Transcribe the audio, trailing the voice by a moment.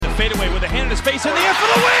fadeaway with a hand in his face in the air for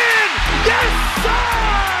the win! Yes, sir!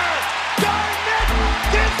 Garnett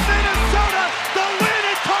gives Minnesota the win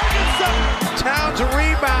at Target Center! Towns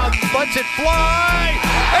rebound, lets it fly,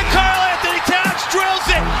 and Karl Anthony Towns drills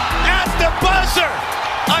it at the buzzer!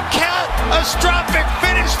 A catastrophic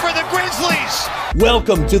finish for the Grizzlies!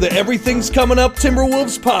 Welcome to the Everything's Coming Up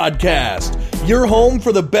Timberwolves podcast, your home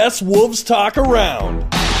for the best Wolves talk around.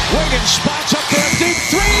 Wiggins spots up there, deep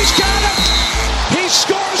three's got it! He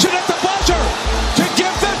scores it at the buzzer to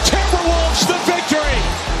give the Timberwolves the victory!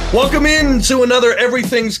 Welcome into another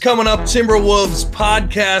Everything's Coming Up Timberwolves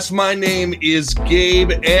podcast. My name is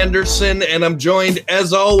Gabe Anderson, and I'm joined,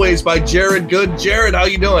 as always, by Jared Good. Jared, how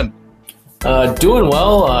you doing? Doing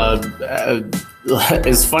well.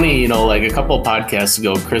 It's funny, like a couple of podcasts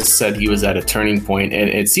ago, Chris said he was at a turning point, and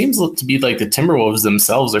it seems to be like the Timberwolves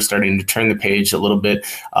themselves are starting to turn the page a little bit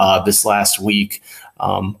this last week,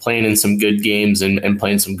 playing in some good games and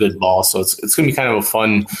playing some good ball. So it's going to be kind of a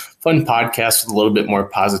fun podcast with a little bit more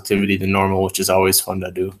positivity than normal, which is always fun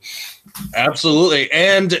to do. Absolutely.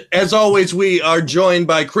 And as always, we are joined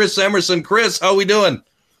by Chris Emerson. Chris, how we doing?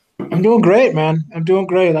 I'm doing great, man. I'm doing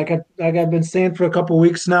great. Like I've been saying for a couple of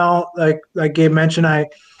weeks now. Like Gabe mentioned,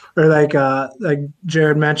 like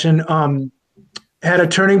Jared mentioned, had a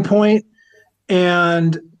turning point,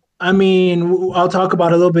 and I mean, I'll talk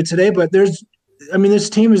about it a little bit today. But this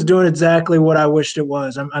team is doing exactly what I wished it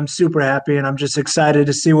was. I'm super happy, and I'm just excited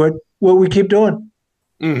to see what we keep doing.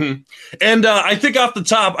 Mm-hmm. And I think off the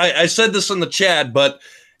top, I said this in the chat, but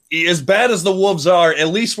as bad as the Wolves are, at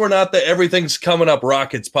least we're not the Everything's Coming Up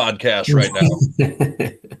Rockets podcast right now.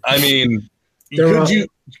 I mean,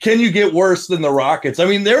 can you get worse than the Rockets? I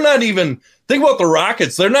mean, they're not even – think about the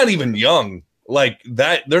Rockets. They're not even young like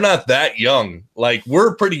that. They're not that young. Like,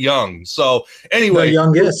 we're pretty young. So, anyway. The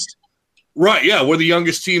youngest. Right, yeah. We're the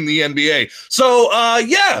youngest team in the NBA. So,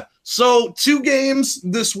 yeah. So, 2 games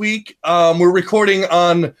this week. We're recording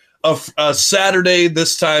on a Saturday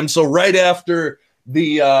this time. So, right after –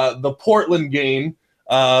 the Portland game,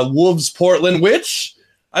 Wolves-Portland, which,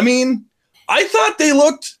 I mean, I thought they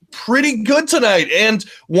looked pretty good tonight. And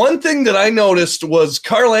one thing that I noticed was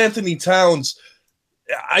Karl Anthony Towns,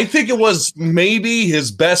 I think it was maybe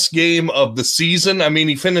his best game of the season. I mean,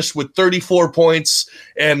 he finished with 34 points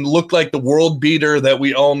and looked like the world beater that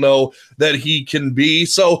we all know that he can be.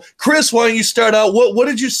 So, Chris, why don't you start out? What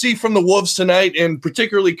did you see from the Wolves tonight, and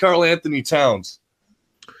particularly Karl Anthony Towns?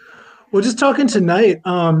 Well, just talking tonight,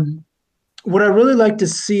 what I really like to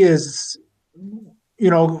see is,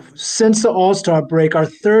 since the All-Star break, our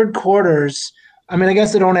third quarters, I mean, I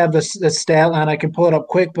guess I don't have the stat line. I can pull it up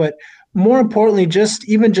quick, but more importantly, just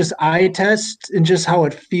eye test and just how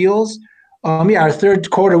it feels. Our third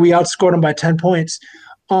quarter, we outscored them by 10 points.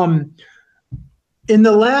 In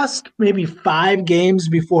the last maybe 5 games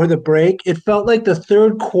before the break, it felt like the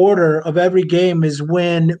third quarter of every game is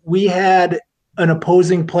when we had an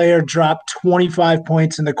opposing player drop 25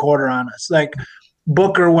 points in the quarter on us. Like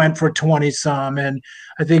Booker went for 20-some, and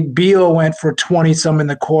I think Beal went for 20-some in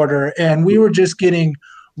the quarter, and we were just getting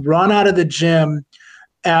run out of the gym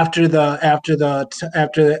after the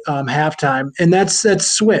halftime, and that's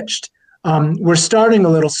switched. We're starting a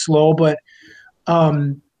little slow, but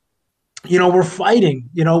we're fighting.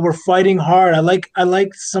 We're fighting hard. I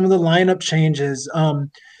like some of the lineup changes.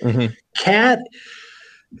 Cat.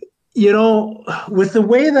 With the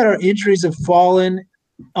way that our injuries have fallen,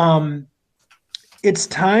 it's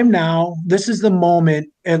time now. This is the moment,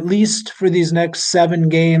 at least for these next 7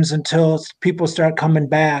 games until people start coming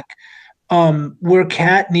back, where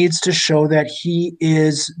Cat needs to show that he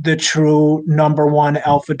is the true number 1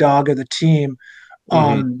 alpha dog of the team.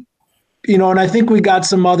 And I think we got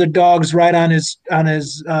some other dogs right on his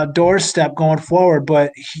doorstep going forward,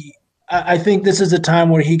 but I think this is a time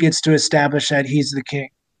where he gets to establish that he's the king.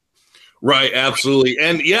 Right, absolutely.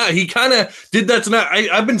 And yeah, he kind of did that tonight.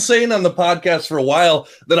 I've been saying on the podcast for a while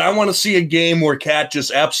that I want to see a game where Cat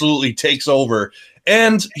just absolutely takes over.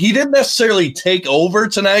 And he didn't necessarily take over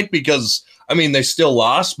tonight because, I mean, they still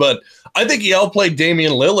lost, but I think he outplayed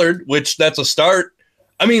Damian Lillard, which that's a start.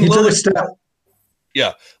 I mean, Lillard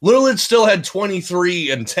still had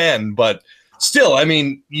 23 and 10, but still, I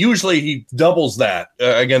mean, usually he doubles that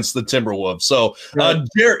against the Timberwolves. So,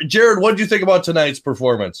 Jared, what did you think about tonight's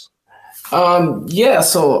performance?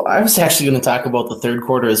 So I was actually going to talk about the third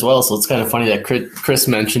quarter as well. So it's kind of funny that Chris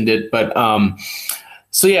mentioned it, but another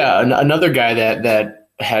guy that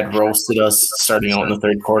had roasted us starting out in the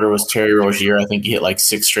third quarter was Terry Rozier. I think he hit like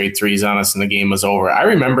 6 straight threes on us and the game was over. I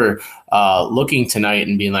remember looking tonight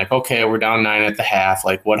and being like, okay, we're down 9 at the half.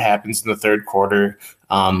 Like, what happens in the third quarter?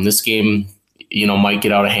 This game, might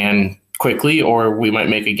get out of hand quickly, or we might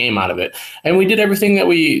make a game out of it. And we did everything that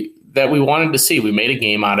we wanted to see. We made a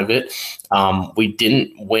game out of it. We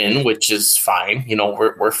didn't win, which is fine.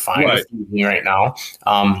 We're fine with losing right now.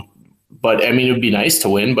 But I mean, it would be nice to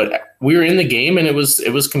win, but we were in the game and it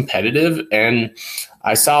was competitive, and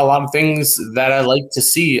I saw a lot of things that I like to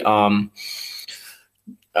see.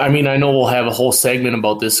 I mean, I know we'll have a whole segment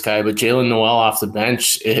about this guy, but Jalen Noel off the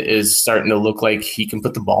bench is starting to look like he can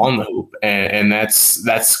put the ball in the hoop. And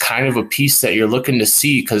that's kind of a piece that you're looking to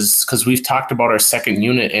see because we've talked about our second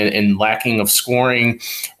unit and lacking of scoring.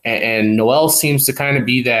 And Noel seems to kind of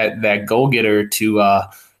be that go-getter to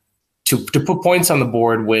put points on the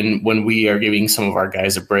board when we are giving some of our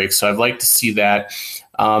guys a break. So I'd like to see that.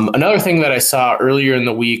 Another thing that I saw earlier in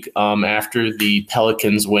the week after the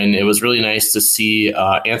Pelicans win, it was really nice to see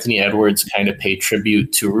Anthony Edwards kind of pay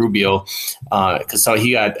tribute to Rubio because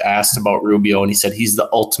he got asked about Rubio and he said he's the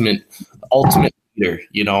ultimate leader,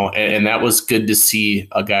 and that was good to see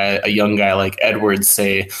a young guy like Edwards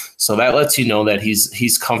say. So that lets you know that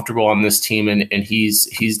he's comfortable on this team and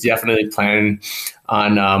he's definitely planning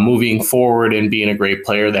on moving forward and being a great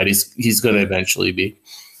player that he's going to eventually be.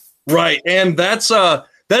 Right, and that's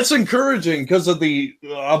encouraging because of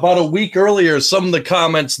about a week earlier, some of the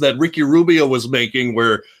comments that Ricky Rubio was making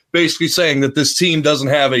were basically saying that this team doesn't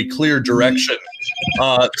have a clear direction.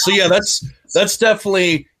 So yeah, that's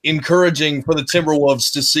definitely encouraging for the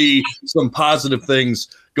Timberwolves to see some positive things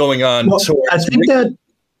going on. Well, I think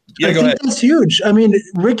that's huge. I mean,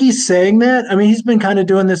 Ricky's saying that. I mean, he's been kind of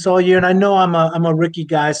doing this all year, and I know I'm a Ricky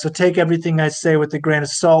guy, so take everything I say with a grain of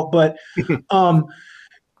salt. But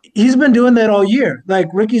he's been doing that all year. Like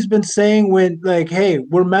Ricky's been saying hey,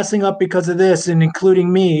 we're messing up because of this, and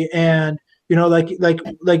including me. And like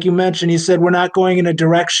you mentioned, he said we're not going in a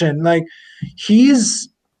direction. Like he's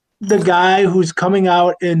the guy who's coming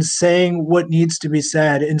out and saying what needs to be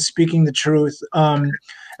said and speaking the truth.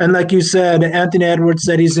 And like you said, Anthony Edwards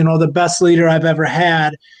said he's the best leader I've ever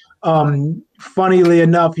had. Funnily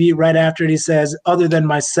enough, right after it, he says, other than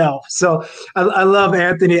myself. So I love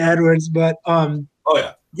Anthony Edwards, but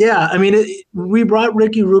yeah, I mean, we brought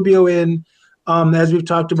Ricky Rubio in, as we've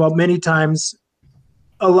talked about many times.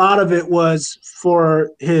 A lot of it was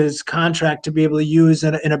for his contract to be able to use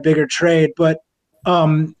in a bigger trade, but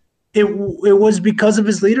it was because of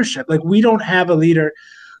his leadership. Like, we don't have a leader.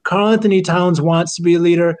 Karl Anthony Towns wants to be a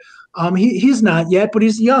leader. He's not yet, but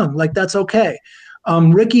he's young. Like, that's okay.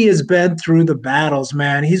 Ricky has been through the battles,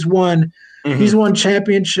 man. He's won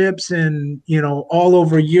championships and, all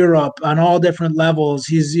over Europe on all different levels.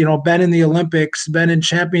 He's, been in the Olympics, been in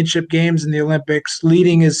championship games in the Olympics,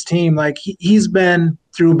 leading his team. Like he's been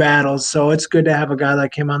through battles. So it's good to have a guy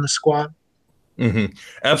like him on the squad. Mm-hmm.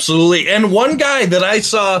 Absolutely. And one guy that I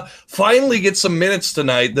saw finally get some minutes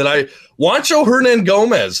tonight Juancho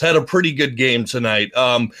Hernan-Gomez had a pretty good game tonight.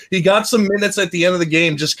 He got some minutes at the end of the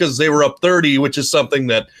game just because they were up 30, which is something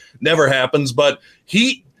that never happens. But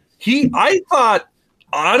I thought,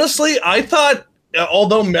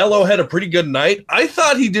 although Melo had a pretty good night, I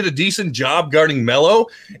thought he did a decent job guarding Melo.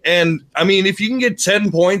 And I mean, if you can get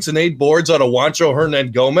 10 points and 8 boards out of Juancho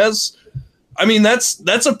Hernan-Gomez, I mean,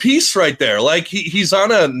 that's a piece right there. Like he's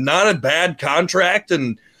on not a bad contract,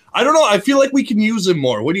 and I don't know. I feel like we can use him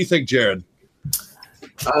more. What do you think, Jared?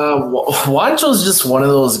 Juancho's just one of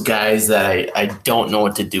those guys that I don't know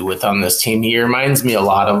what to do with on this team. He reminds me a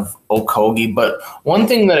lot of Okogie, but one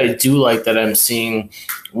thing that I do like that I'm seeing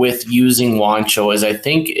with using Juancho is I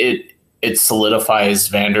think it solidifies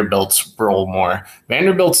Vanderbilt's role more.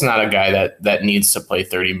 Vanderbilt's not a guy that needs to play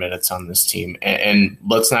 30 minutes on this team, and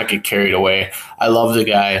let's not get carried away. I love the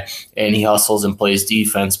guy, and he hustles and plays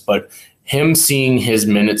defense, but him seeing his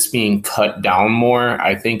minutes being cut down more,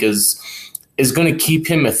 I think is going to keep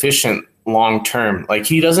him efficient long term. Like,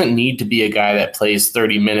 he doesn't need to be a guy that plays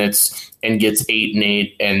 30 minutes and gets 8 and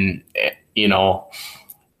 8, and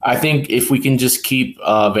I think if we can just keep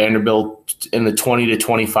Vanderbilt in the 20 to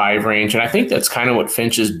 25 range, and I think that's kind of what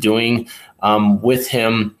Finch is doing with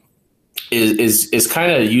him, is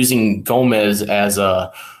kind of using Gomez as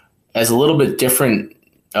a little bit different,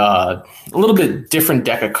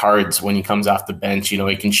 deck of cards when he comes off the bench.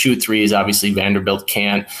 He can shoot threes. Obviously, Vanderbilt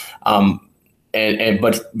can't.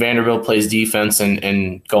 But Vanderbilt plays defense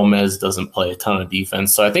and Gomez doesn't play a ton of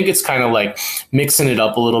defense. So I think it's kind of like mixing it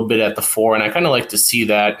up a little bit at the 4, and I kind of like to see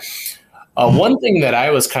that. One thing that I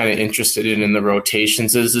was kind of interested in the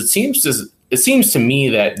rotations is it seems to me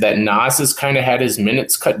that Nas has kind of had his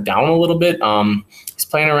minutes cut down a little bit. He's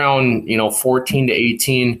playing around 14 to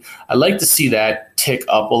 18. I'd like to see that tick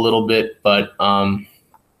up a little bit, but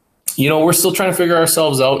we're still trying to figure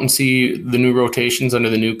ourselves out and see the new rotations under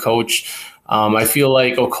the new coach. I feel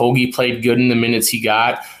like Okogie played good in the minutes he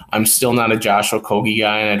got. I'm still not a Josh Okogie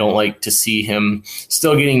guy, and I don't like to see him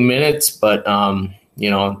still getting minutes, but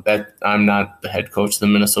that I'm not the head coach of the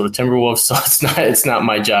Minnesota Timberwolves, so it's not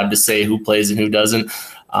my job to say who plays and who doesn't.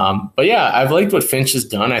 But yeah, I've liked what Finch has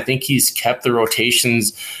done. I think he's kept the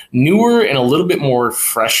rotations newer and a little bit more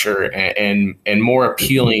fresher and more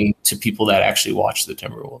appealing to people that actually watch the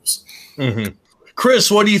Timberwolves. Mm-hmm.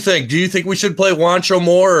 Chris, what do you think? Do you think we should play Juancho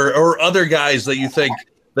more or other guys that you think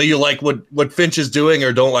that you like what Finch is doing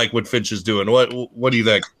or don't like what Finch is doing? What do you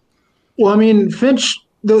think? Well, I mean, Finch,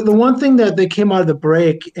 the one thing that they came out of the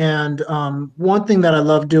break, and one thing that I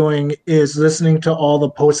love doing is listening to all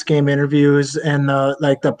the post-game interviews and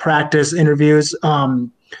the practice interviews.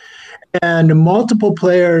 And multiple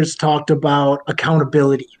players talked about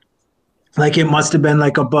accountability. Like it must have been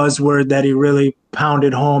like a buzzword that he really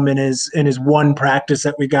pounded home in his one practice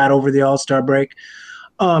that we got over the All-Star break.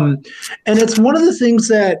 And it's one of the things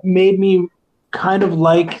that made me kind of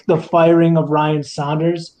like the firing of Ryan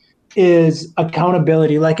Saunders is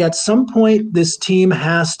accountability. Like at some point, this team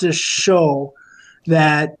has to show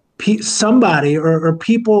that somebody or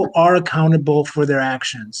people are accountable for their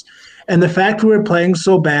actions. And the fact we're playing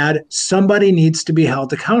so bad, somebody needs to be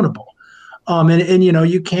held accountable. And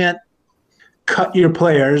you can't cut your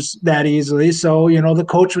players that easily. So, the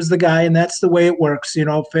coach was the guy, and that's the way it works,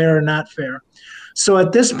 fair or not fair. So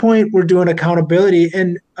at this point, we're doing accountability,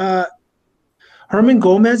 and Herman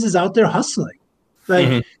Gomez is out there hustling.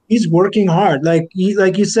 Like he's working hard. Like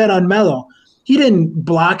you said on Melo, he didn't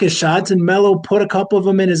block his shots, and Melo put a couple of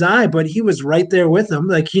them in his eye, but he was right there with him.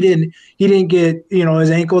 Like he didn't get,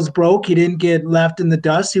 his ankles broke. He didn't get left in the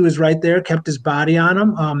dust. He was right there, kept his body on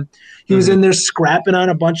him. He was in there scrapping on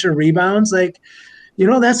a bunch of rebounds. Like,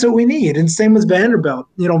 that's what we need. And same with Vanderbilt.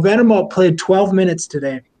 Vanderbilt played 12 minutes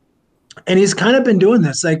today, and he's kind of been doing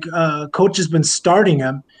this. Like coach has been starting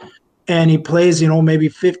him, and he plays, maybe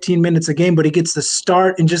 15 minutes a game, but he gets the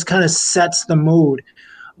start and just kind of sets the mood.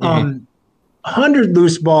 100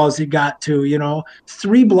 loose balls he got to,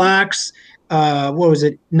 3 blocks,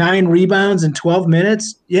 9 rebounds in 12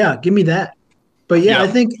 minutes? Yeah, give me that. But yeah. I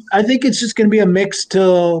think it's just going to be a mix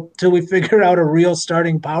till we figure out a real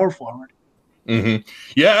starting power forward. Mm-hmm.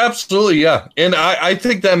 Yeah, absolutely. Yeah. And I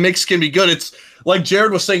think that mix can be good. It's like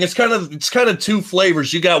Jared was saying, it's kind of two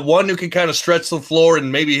flavors. You got one who can kind of stretch the floor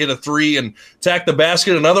and maybe hit a 3 and attack the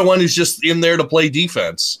basket. Another one who's just in there to play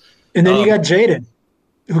defense. And then you got Jaden,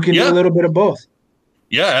 who can do a little bit of both.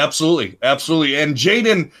 Yeah, absolutely. Absolutely. And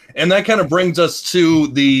Jaden, and that kind of brings us to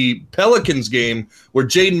the Pelicans game where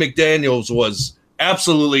Jaden McDaniels was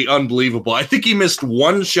absolutely unbelievable. I think he missed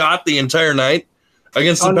one shot the entire night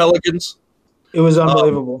against the Pelicans. It was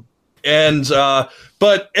unbelievable.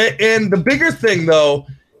 But the bigger thing, though,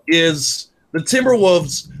 is the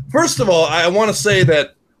Timberwolves. First of all, I want to say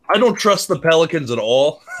that I don't trust the Pelicans at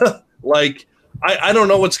all. I don't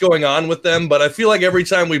know what's going on with them, but I feel like every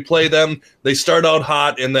time we play them, they start out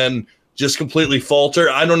hot and then just completely falter.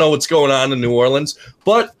 I don't know what's going on in New Orleans.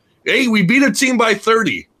 But, hey, we beat a team by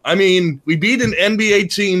 30. I mean, we beat an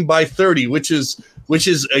NBA team by 30, which is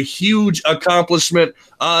a huge accomplishment.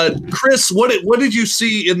 Chris, what did you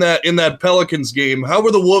see in that Pelicans game? How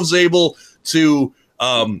were the Wolves able to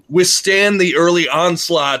withstand the early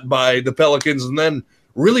onslaught by the Pelicans and then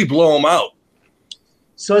really blow them out?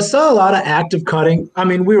 So I saw a lot of active cutting. I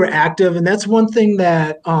mean, we were active, and that's one thing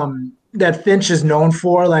that that Finch is known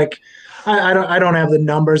for. Like, I don't have the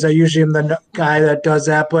numbers. I usually am the guy that does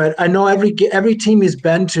that, but I know every team he's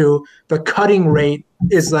been to, the cutting rate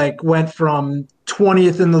is went from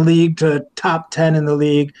 20th in the league to top 10 in the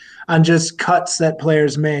league on just cuts that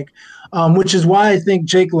players make, which is why I think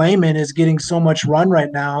Jake Layman is getting so much run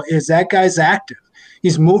right now. Is that guy's active?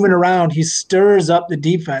 He's moving around. He stirs up the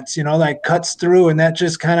defense, cuts through, and that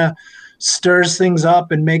just kind of stirs things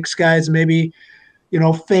up and makes guys maybe,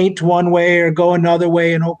 faint one way or go another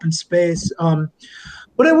way in open space.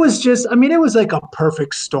 But it was just, it was like a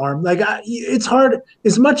perfect storm. It's hard,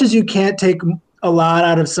 as much as you can't take a lot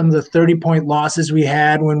out of some of the 30-point losses we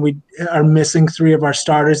had when we are missing 3 of our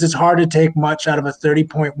starters. It's hard to take much out of a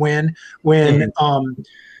 30-point win when,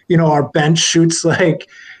 our bench shoots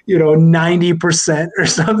 90% or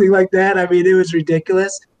something like that. It was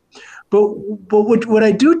ridiculous. But what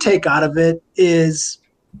I do take out of it is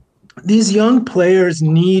these young players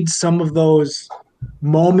need some of those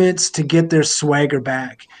moments to get their swagger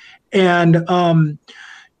back. And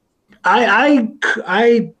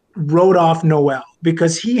I wrote off Noel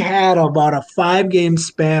because he had about a 5-game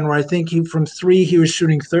span where I think from 3 he was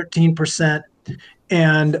shooting 13%.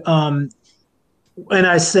 And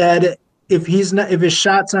I said, if his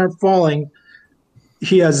shots aren't falling,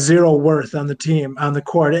 he has zero worth on the team, on the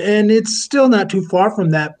court. And it's still not too far from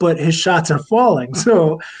that, but his shots are falling.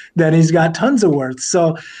 So then he's got tons of worth.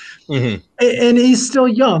 So, and he's still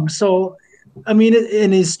young. So, I mean,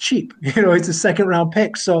 and he's cheap. It's a second round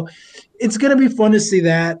pick. So it's going to be fun to see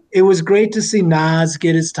that. It was great to see Nas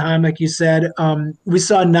get his time, like you said. We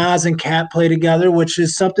saw Nas and Cat play together, which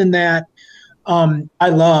is something that I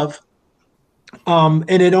love. And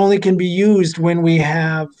it only can be used when we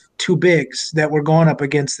have two bigs that we're going up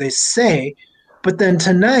against, they say. But then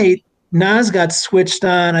tonight, Nas got switched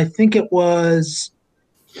on. I think it was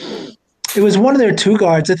one of their two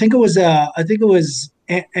guards. I think it was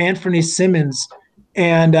Anthony Simmons,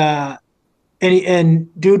 and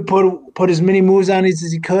dude put as many moves on as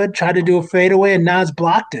he could, tried to do a fadeaway, and Nas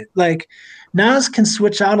blocked it. Like, Nas can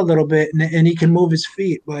switch out a little bit and he can move his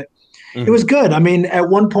feet, but it was good. I mean, at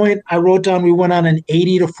one point I wrote down we went on an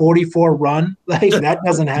 80-44 run. Like, that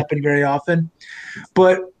doesn't happen very often.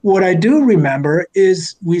 But what I do remember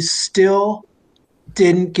is we still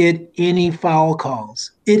didn't get any foul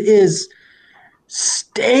calls. It is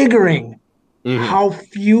staggering how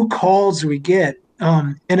few calls we get.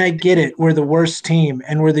 And I get it. We're the worst team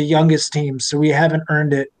and we're the youngest team, so we haven't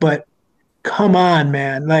earned it. But come on,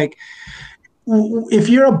 man. Like, if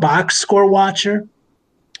you're a box score watcher,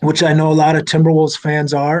 which I know a lot of Timberwolves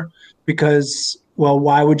fans are, because, well,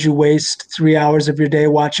 why would you waste 3 hours of your day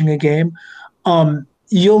watching a game?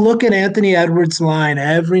 You'll look at Anthony Edwards' line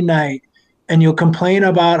every night, and you'll complain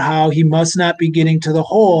about how he must not be getting to the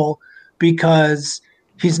hole because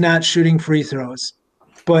he's not shooting free throws.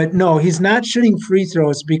 But no, he's not shooting free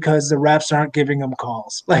throws because the refs aren't giving him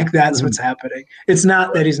calls. Like, that's what's happening. It's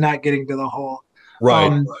not that he's not getting to the hole.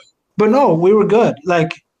 Right. But no, we were good.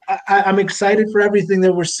 Like, I'm excited for everything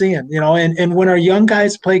that we're seeing, and when our young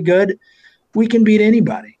guys play good, we can beat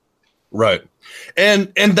anybody. Right.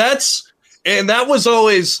 And that was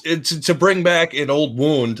always, to bring back an old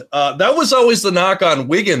wound. That was always the knock on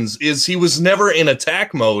Wiggins, is he was never in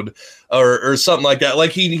attack mode or something like that.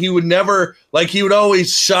 Like, he would never, like, he would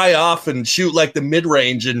always shy off and shoot like the mid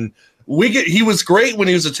range, and he was great when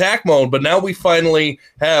he was attack mode, but now we finally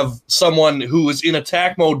have someone who is in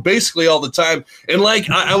attack mode basically all the time. And like,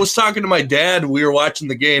 I was talking to my dad, we were watching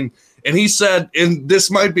the game, and he said, and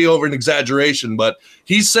this might be over an exaggeration, but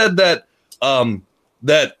he said that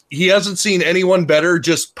that he hasn't seen anyone better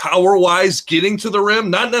just power-wise getting to the rim,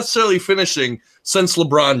 not necessarily finishing, since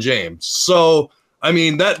LeBron James. So, I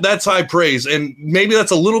mean, that's high praise. And maybe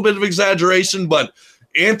that's a little bit of exaggeration, but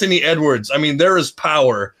Anthony Edwards, I mean, there is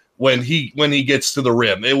power when he gets to the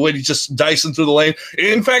rim, when he's just dicing through the lane.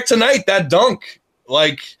 In fact, tonight, that dunk,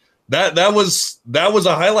 like, that was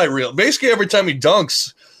a highlight reel. Basically, every time he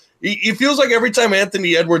dunks, it feels like every time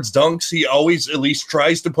Anthony Edwards dunks, he always at least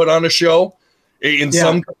tries to put on a show in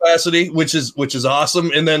some capacity, which is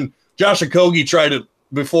awesome. And then Josh Okogie tried it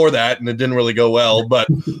before that, and it didn't really go well. But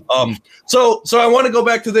so I want to go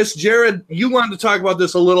back to this. Jared, you wanted to talk about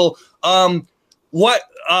this a little. What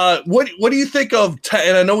do you think of?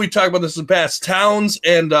 And I know we talked about this in the past. Towns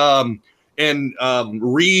and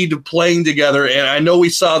Reed playing together, and I know we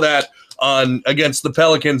saw that against the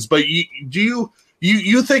Pelicans. But do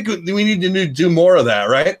you think we need to do more of that,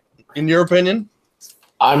 right? In your opinion?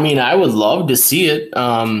 I mean, I would love to see it.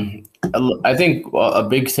 I think a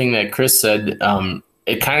big thing that Chris said,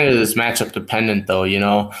 it kind of is matchup dependent,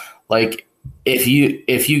 though. Like if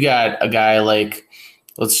you got a guy like,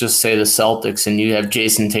 let's just say the Celtics, and you have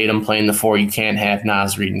Jason Tatum playing the 4, you can't have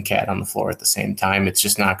Nas, Reed, and Cat on the floor at the same time. It's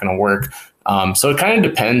just not going to work. So it kind of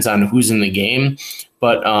depends on who's in the game.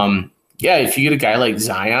 But yeah, if you get a guy like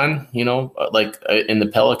Zion, like in the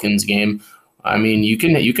Pelicans game, I mean, you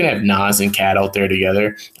can have Nas and Cat out there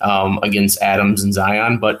together against Adams and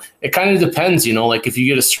Zion, but it kind of depends, like if you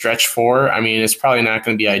get a stretch 4, I mean, it's probably not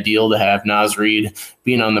going to be ideal to have Nas Reed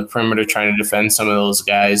being on the perimeter trying to defend some of those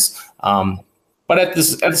guys. But at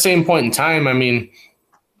the same point in time, I mean,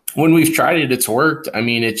 when we've tried it, it's worked. I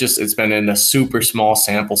mean, it's been in a super small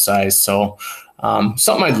sample size. So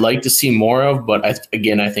something I'd like to see more of, but I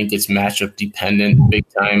think it's matchup dependent big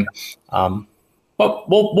time. But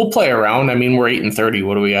we'll play around. I mean, we're 8-30.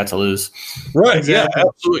 What do we got to lose? Right. Exactly. Yeah,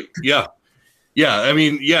 absolutely. Yeah. Yeah. I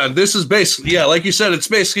mean, yeah, this is basically, like you said, it's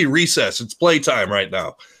basically recess. It's playtime right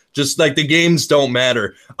now. Just like the games don't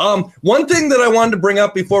matter. One thing that I wanted to bring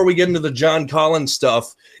up before we get into the John Collins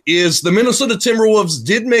stuff is the Minnesota Timberwolves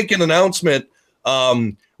did make an announcement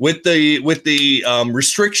with the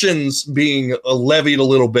restrictions being levied a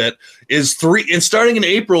little bit. And starting in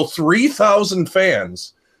April, 3,000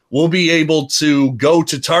 fans will be able to go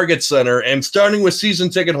to Target Center, and starting with season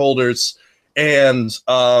ticket holders. And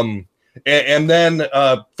and then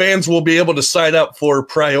fans will be able to sign up for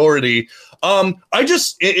priority. I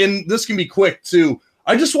just, and this can be quick too.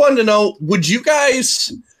 I just wanted to know, would you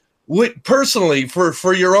guys, personally,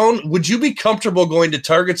 for your own, would you be comfortable going to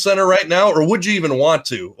Target Center right now, or would you even want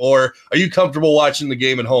to, or are you comfortable watching the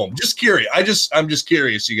game at home? Just curious. I'm just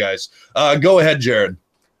curious, you guys. Go ahead, Jared.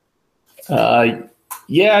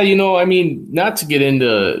 Yeah, you know, I mean, not to get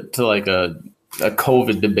into like a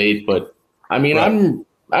COVID debate, but I mean, right.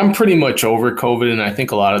 I'm pretty much over COVID, and I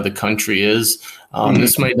think a lot of the country is.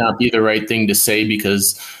 This might not be the right thing to say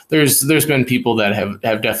because there's been people that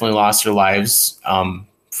have definitely lost their lives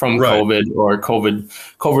from right. COVID or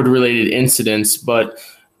COVID related incidents. But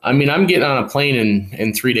I mean, I'm getting on a plane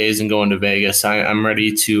in 3 days and going to Vegas. I'm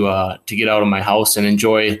ready to get out of my house and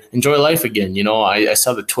enjoy life again. You know, I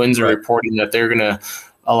saw the Twins are reporting that they're going to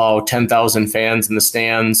allow 10,000 fans in the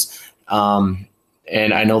stands.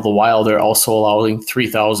 And I know the Wild are also allowing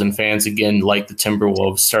 3,000 fans again, like the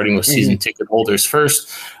Timberwolves, starting with season ticket holders first.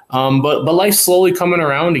 But life's slowly coming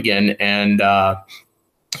around again. And,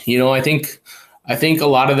 you know, I think a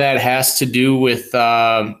lot of that has to do with,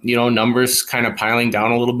 you know, numbers kind of piling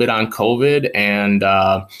down a little bit on COVID and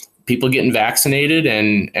people getting vaccinated.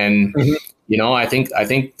 And you know, I think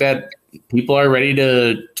that people are ready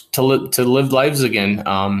to live lives again.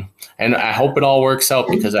 And I hope it all works out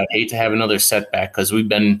because I hate to have another setback because we've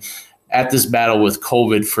been at this battle with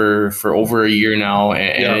COVID for over a year now,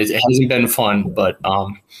 and it hasn't been fun. But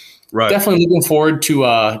definitely looking forward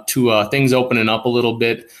to things opening up a little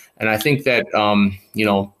bit. And I think that you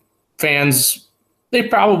know, fans, they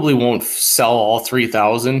probably won't sell all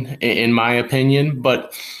 3,000 in my opinion,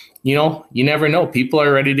 but you know, you never know. People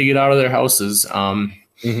are ready to get out of their houses.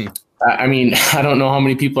 I mean, I don't know how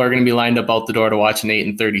many people are going to be lined up out the door to watch an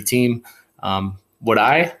 8-30 team. Would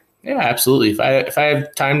I? Yeah, absolutely. If I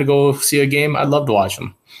have time to go see a game, I'd love to watch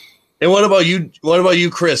them. And what about you? What about you,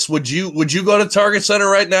 Chris? Would you go to Target Center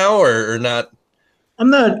right now or not? I'm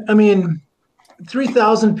not. I mean,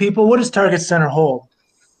 3,000 people. What does Target Center hold?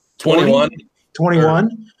 21.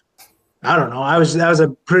 21. I don't know. That was a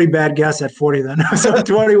pretty bad guess at 40 then. So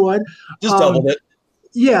 21. Just doubled it.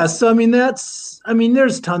 Yeah, so I mean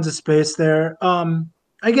there's tons of space there.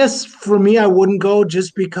 I guess for me I wouldn't go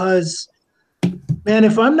just because, man,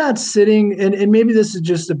 if I'm not sitting and maybe this is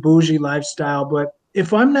just a bougie lifestyle, but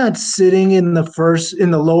if I'm not sitting in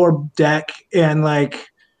the lower deck and like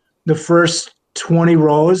the first 20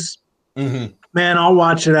 rows, man, I'll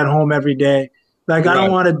watch it at home every day. Like I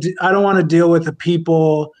don't want to deal with the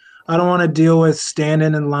people. I don't want to deal with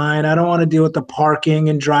standing in line. I don't want to deal with the parking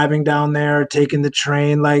and driving down there, taking the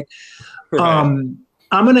train. Like, I'm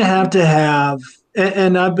going to have,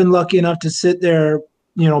 and I've been lucky enough to sit there,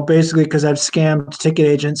 you know, basically because I've scammed ticket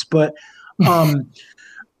agents, but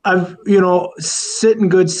I've, you know, sit in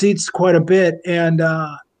good seats quite a bit, and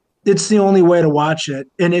it's the only way to watch it.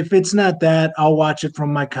 And if it's not that, I'll watch it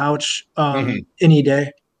from my couch any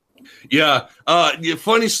day. Yeah.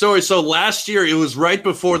 Funny story. So last year, it was right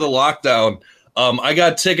before the lockdown. I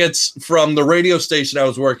got tickets from the radio station I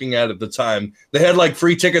was working at the time. They had like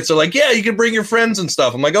free tickets. They're like, yeah, you can bring your friends and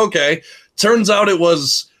stuff. I'm like, okay. Turns out it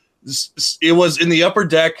was in the upper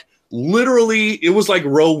deck. Literally, it was like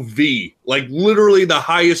row V, like literally the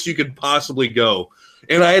highest you could possibly go.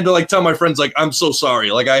 And I had to like tell my friends, like, I'm so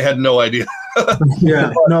sorry. Like I had no idea.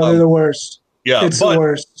 Yeah. No, they're the worst. Yeah. It's the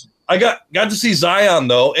worst. I got to see Zion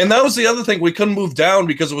though, and that was the other thing. We couldn't move down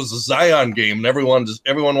because it was a Zion game, and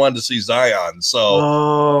everyone wanted to see Zion.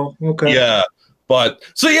 So, okay, yeah, but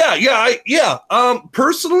so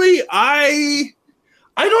personally, I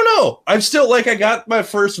don't know. I'm still like I got my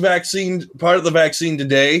first part of the vaccine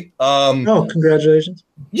today. Congratulations!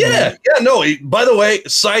 Yeah. No. By the way,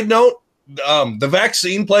 side note, the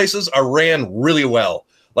vaccine places are ran really well.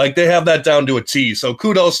 Like they have that down to a T. So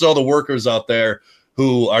kudos to all the workers out there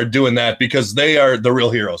who are doing that because they are the real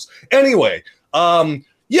heroes. Anyway, I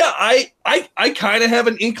kind of have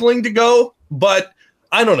an inkling to go, but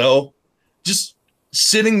I don't know. Just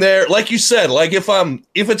sitting there, like you said, like if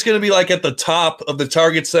it's going to be like at the top of the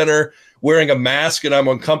Target Center wearing a mask and I'm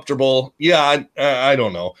uncomfortable, I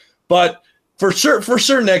don't know. But for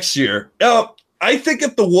sure next year, I think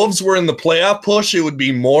if the Wolves were in the playoff push, it would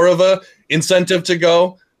be more of a incentive to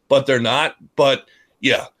go, but they're not. But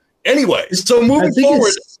yeah. Anyway, so moving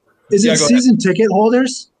forward, is it season ticket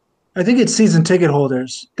holders? I think it's season ticket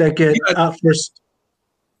holders that get first.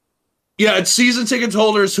 Yeah, it's season ticket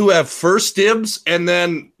holders who have first dibs, and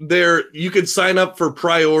then you could sign up for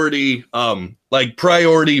priority, like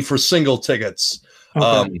priority for single tickets.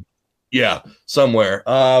 Okay. Somewhere.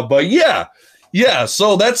 But yeah.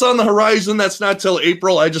 So that's on the horizon. That's not till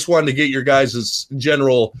April. I just wanted to get your guys'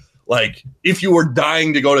 general like if you were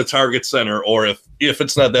dying to go to Target Center, or if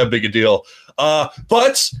it's not that big a deal.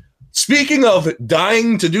 But speaking of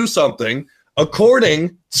dying to do something,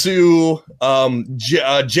 according to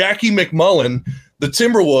Jackie McMullen, the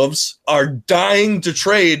Timberwolves are dying to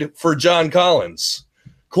trade for John Collins.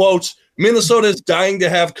 Quote, Minnesota is dying to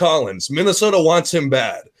have Collins. Minnesota wants him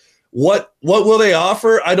bad. What will they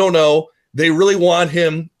offer? I don't know. They really want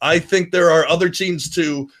him. I think there are other teams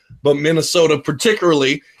too, but Minnesota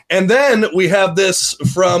particularly. And then we have this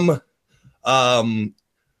from the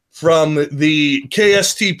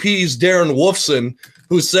KSTP's Darren Wolfson,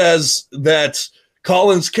 who says that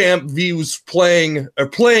Collins camp views playing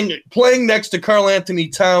next to Karl Anthony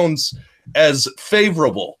Towns as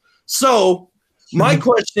favorable. So my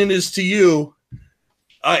question is to you,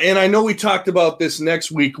 and I know we talked about this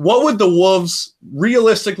next week. What would the Wolves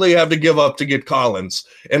realistically have to give up to get Collins?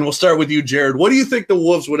 And we'll start with you, Jared. What do you think the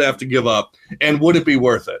Wolves would have to give up, and would it be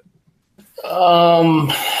worth it?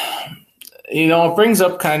 It brings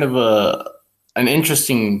up kind of an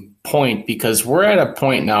interesting point, because we're at a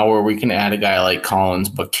point now where we can add a guy like Collins,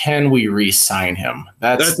 but can we re-sign him?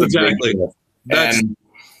 That's exactly.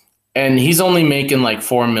 And he's only making like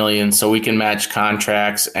 $4 million, so we can match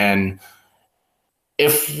contracts. And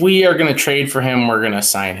if we are going to trade for him, we're going to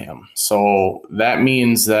sign him. So that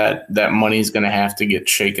means that money's going to have to get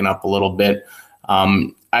shaken up a little bit.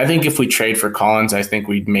 I think if we trade for Collins, I think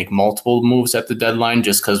we'd make multiple moves at the deadline,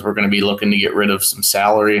 just because we're going to be looking to get rid of some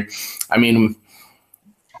salary. I mean,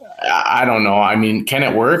 I don't know. I mean, can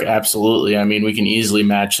it work? Absolutely. I mean, we can easily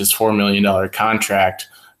match his $4 million contract,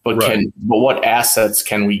 but right. But what assets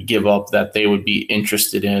can we give up that they would be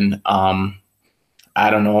interested in? I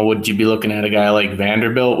don't know. Would you be looking at a guy like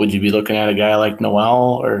Vanderbilt? Would you be looking at a guy like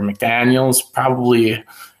Noel or McDaniels? Probably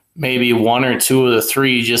maybe one or two of the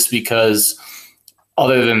three, just because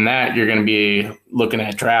other than that, you're going to be looking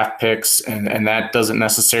at draft picks, and that doesn't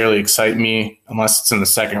necessarily excite me unless it's in the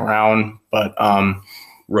second round. But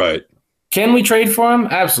right. Can we trade for him?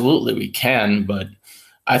 Absolutely, we can. But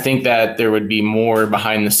I think that there would be more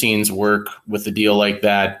behind the scenes work with a deal like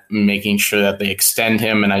that, making sure that they extend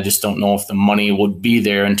him. And I just don't know if the money would be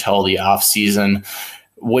there until the off season,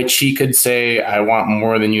 which he could say, I want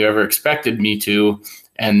more than you ever expected me to.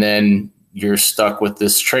 And then you're stuck with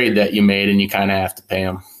this trade that you made, and you kind of have to pay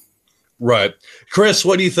him. Right. Chris,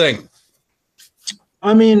 what do you think?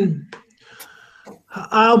 I mean,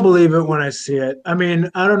 I'll believe it when I see it. I mean,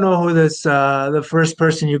 I don't know who this the first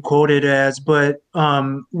person you quoted as, but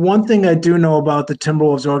one thing I do know about the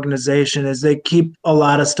Timberwolves organization is they keep a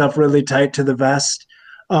lot of stuff really tight to the vest.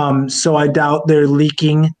 So I doubt they're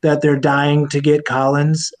leaking that they're dying to get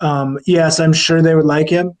Collins. Yes, I'm sure they would like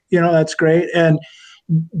him. That's great. And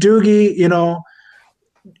Doogie,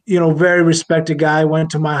 very respected guy, went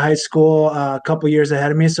to my high school a couple years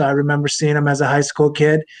ahead of me, so I remember seeing him as a high school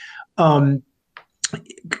kid.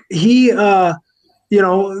 He,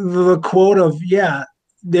 the quote of,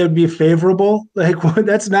 they'd be favorable. Like,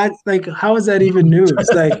 that's not, like, how is that even news?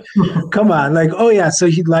 Like, come on. Like, oh, yeah, so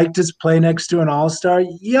he'd like to play next to an all-star?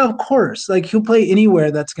 Yeah, of course. Like, he'll play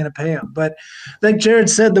anywhere that's going to pay him. But like Jared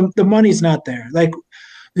said, the money's not there. Like,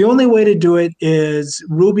 the only way to do it is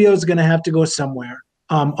Rubio's going to have to go somewhere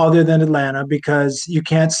other than Atlanta, because you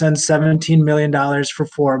can't send $17 million for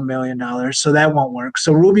 $4 million. So that won't work.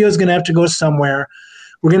 So Rubio's going to have to go somewhere.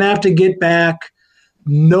 We're going to have to get back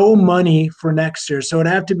no money for next year. So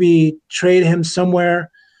it'd have to be trade him somewhere,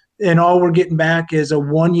 and all we're getting back is a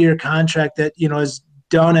 1-year contract that, is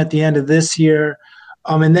done at the end of this year.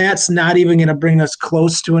 And that's not even going to bring us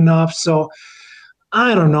close to enough. So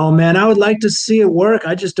I don't know, man. I would like to see it work.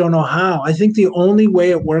 I just don't know how. I think the only way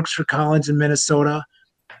it works for Collins in Minnesota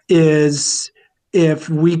is if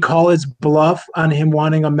we call his bluff on him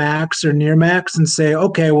wanting a max or near max and say,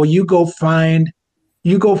 okay, well, you go find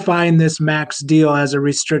this max deal as a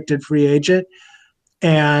restricted free agent.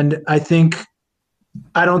 And I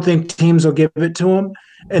don't think teams will give it to him.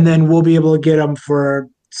 And then we'll be able to get him for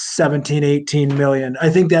 17, 18 million. I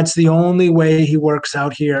think that's the only way he works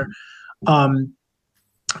out here.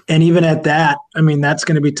 And even at that, I mean, that's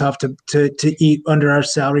going to be tough to eat under our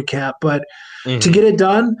salary cap. But to get it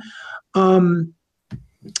done,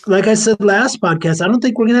 like I said last podcast, I don't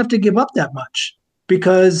think we're going to have to give up that much,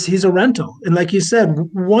 because he's a rental. And like you said,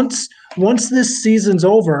 once this season's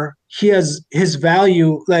over, he has his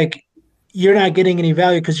value. Like, you're not getting any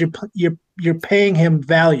value because you're paying him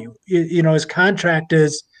value. His contract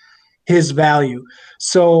is his value.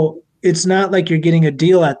 So it's not like you're getting a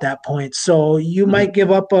deal at that point. So you might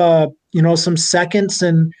give up some seconds,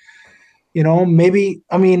 and maybe,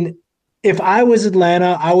 I mean, if I was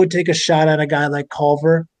Atlanta, I would take a shot at a guy like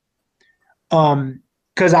Culver.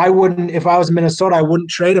 because I wouldn't, if I was Minnesota, I wouldn't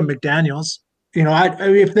trade him McDaniels.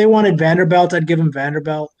 If they wanted Vanderbilt, I'd give him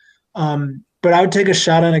Vanderbilt. But I would take a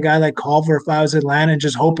shot on a guy like Culver if I was Atlanta and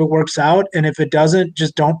just hope it works out. And if it doesn't,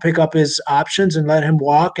 just don't pick up his options and let him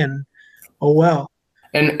walk. And oh well.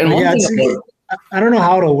 And one thing I don't know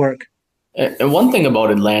how it'll work. And one thing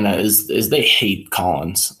about Atlanta is they hate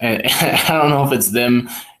Collins, and I don't know if it's them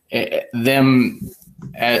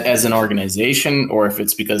as an organization or if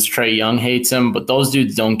it's because Trae Young hates him, but those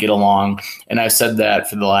dudes don't get along. And I've said that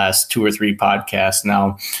for the last 2 or 3 podcasts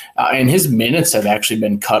now. And his minutes have actually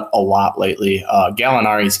been cut a lot lately.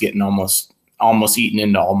 Gallinari's getting almost eaten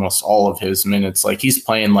into almost all of his minutes. Like he's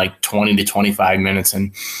playing like 20 to 25 minutes,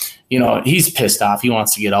 and he's pissed off. He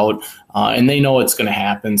wants to get out, and they know it's going to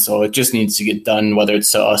happen. So it just needs to get done, whether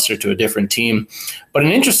it's to us or to a different team. But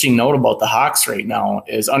an interesting note about the Hawks right now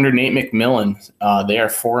is under Nate McMillan, they are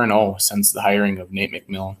 4-0 since the hiring of Nate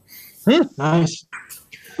McMillan. Nice.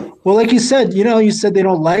 Well, like you said, you said they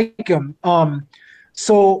don't like him.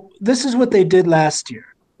 So this is what they did last year.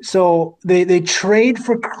 So they trade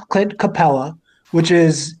for Clint Capella, which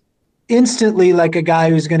is instantly like a guy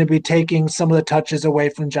who's going to be taking some of the touches away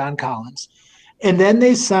from John Collins. And then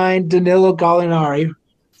they signed Danilo Gallinari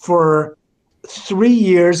for 3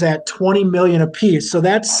 years at $20 million apiece. So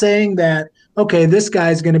that's saying that, okay, this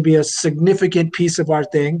guy's going to be a significant piece of our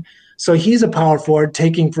thing. So he's a power forward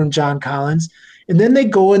taking from John Collins. And then they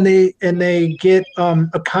go and they get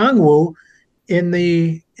a Kongwu in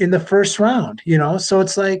the first round, So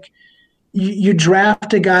it's like you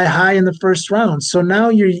draft a guy high in the first round. So now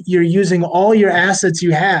you're using all your assets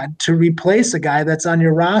you had to replace a guy that's on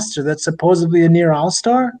your roster that's supposedly a near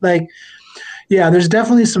all-star. Like, yeah, there's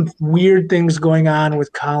definitely some weird things going on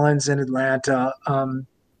with Collins in Atlanta.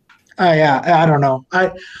 I don't know.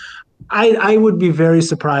 I would be very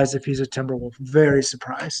surprised if he's a Timberwolf. Very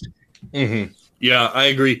surprised. Mm-hmm. Yeah, I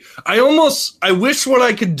agree. I wish what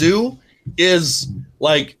I could do is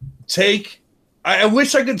like I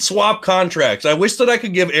wish I could swap contracts. I wish that I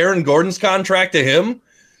could give Aaron Gordon's contract to him,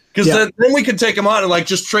 because then we could take him on and like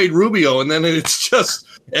just trade Rubio, and then it's just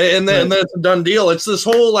and then it's a done deal. It's this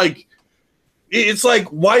whole like, it's like,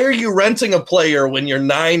 why are you renting a player when you're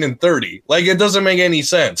 9 and 30? Like, it doesn't make any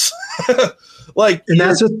sense. Like, and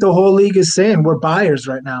that's what the whole league is saying. We're buyers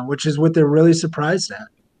right now, which is what they're really surprised at.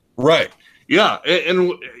 Right. Yeah.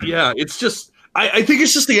 And yeah, it's just, I think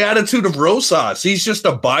it's just the attitude of Rosas. He's just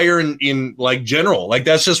a buyer in like general. Like,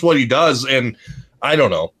 that's just what he does. And I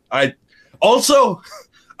don't know. I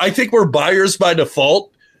think we're buyers by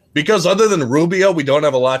default, because other than Rubio, we don't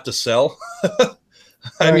have a lot to sell.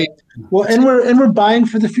 I mean, well, and we're buying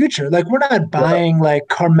for the future. Like, we're not buying like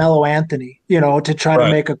Carmelo Anthony, to try to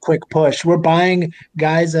make a quick push. We're buying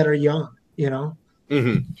guys that are young,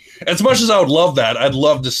 Mm-hmm. As much as I would love that, I'd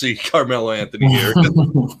love to see Carmelo Anthony here.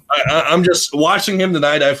 I'm just watching him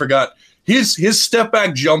tonight. I forgot his step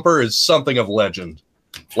back jumper is something of legend.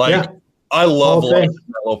 Like, I love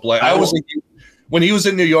Melo play. When he was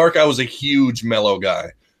in New York, I was a huge Melo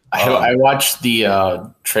guy. I watched the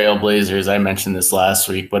Trailblazers. I mentioned this last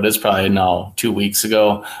week, but it's probably now 2 weeks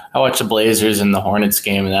ago. I watched the Blazers and the Hornets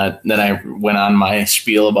game, and then I went on my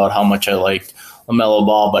spiel about how much I liked LaMelo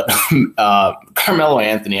Ball, but Carmelo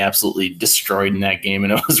Anthony absolutely destroyed in that game,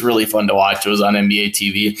 and it was really fun to watch. It was on NBA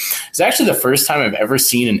TV. It's actually the first time I've ever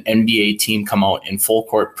seen an NBA team come out in full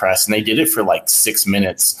court press, and they did it for like 6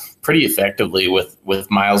 minutes pretty effectively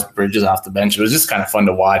with Miles Bridges off the bench. It was just kind of fun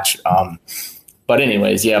to watch. But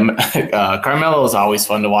anyways, Carmelo is always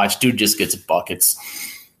fun to watch. Dude just gets buckets.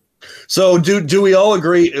 So do we all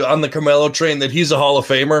agree on the Carmelo train that he's a Hall of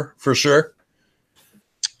Famer for sure?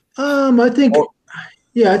 I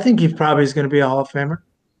think he probably is going to be a Hall of Famer.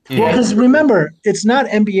 Mm-hmm. Well, because remember, it's not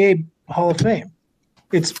NBA Hall of Fame;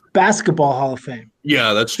 it's Basketball Hall of Fame.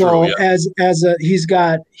 Yeah, that's true. So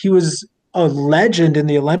he was a legend in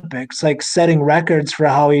the Olympics, like setting records for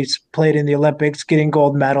how he's played in the Olympics, getting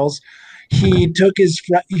gold medals. He took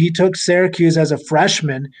Syracuse as a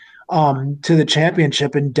freshman to the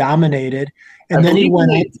championship and dominated, and then he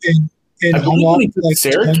went up and hung up like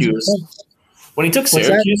Syracuse. When he took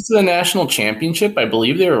Syracuse to the national championship, I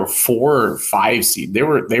believe they were 4 or 5 seed. They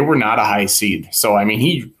were not a high seed. So I mean,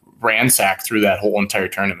 he ransacked through that whole entire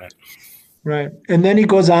tournament. Right, and then he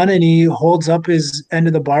goes on and he holds up his end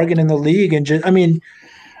of the bargain in the league, and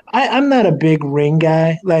I'm not a big ring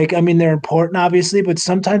guy. Like, they're important, obviously, but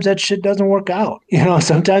sometimes that shit doesn't work out.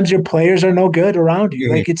 Sometimes your players are no good around you.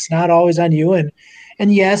 Mm-hmm. Like, it's not always on you. And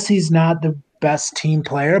yes, he's not the best team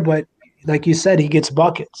player, but like you said, he gets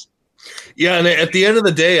buckets. Yeah, and at the end of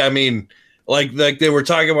the day, like they were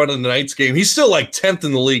talking about in the Knights game, he's still like 10th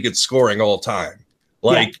in the league at scoring all time.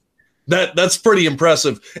 Like, That's pretty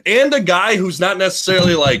impressive. And a guy who's not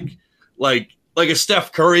necessarily like a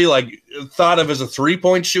Steph Curry, like thought of as a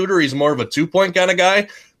 3-point shooter. He's more of a 2-point kind of guy.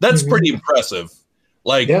 That's pretty impressive.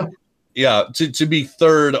 Like, to be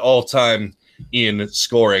third all time in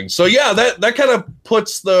scoring. So yeah, that kind of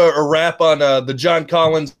puts a wrap on the John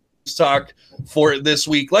Collins talk for this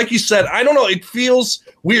week. Like you said, I don't know, it feels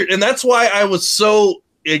weird, and that's why I was so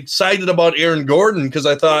excited about Aaron Gordon, because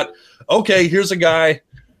I thought, okay, here's a guy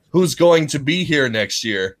who's going to be here next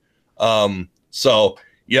year. So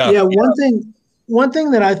yeah. One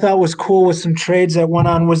thing that I thought was cool with some trades that went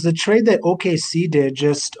on was the trade that OKC did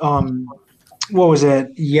just what was it,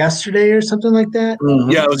 yesterday or something like that?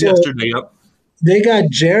 Mm-hmm. Yeah, it was yesterday. Yep. They got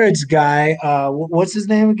Jared's guy. What's his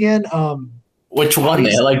name again? Which one?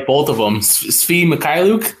 They like both of them. Svi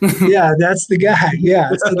Mikhailuk? Yeah, that's the guy. Yeah.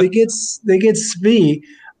 So they get Svi,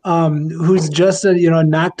 who's just a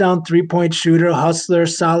knockdown 3-point shooter, hustler,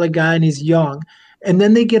 solid guy, and he's young. And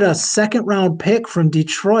then they get a second-round pick from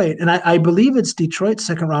Detroit, and I believe it's Detroit's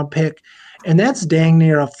second-round pick, and that's dang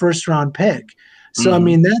near a first-round pick. So I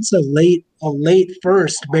mean, that's a late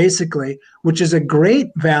first, basically, which is a great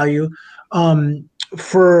value.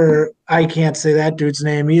 For I can't say that dude's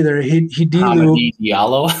name either. Diallo,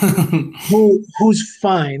 who's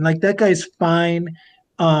fine. Like, that guy's fine,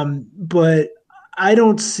 but I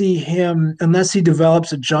don't see him, unless he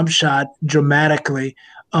develops a jump shot dramatically.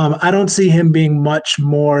 I don't see him being much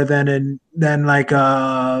more than like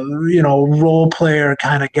a role player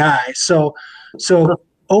kind of guy. So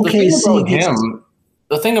OKC.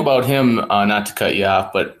 The thing about him, not to cut you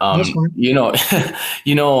off, but I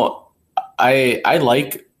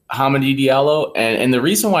like Hamidou Diallo, and the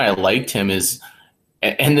reason why I liked him is,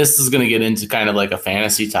 and this is going to get into kind of like a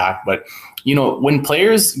fantasy talk, but when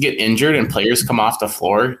players get injured and players come off the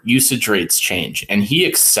floor, usage rates change, and he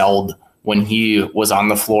excelled when he was on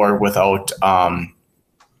the floor without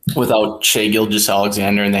Shai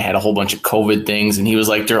Gilgeous-Alexander, and they had a whole bunch of COVID things, and he was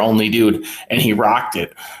like their only dude, and he rocked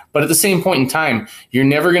it. But at the same point in time, you're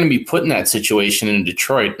never going to be put in that situation in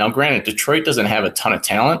Detroit. Now, granted, Detroit doesn't have a ton of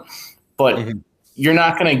talent, but you're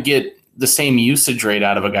not going to get the same usage rate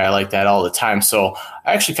out of a guy like that all the time. So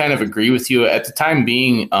I actually kind of agree with you. At the time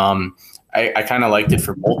being, I kind of liked it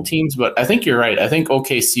for both teams, but I think you're right. I think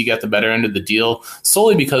OKC got the better end of the deal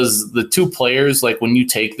solely because the two players, like when you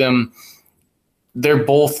take them, they're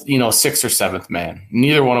both, 6th or 7th man.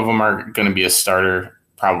 Neither one of them are going to be a starter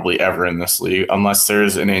probably ever in this league unless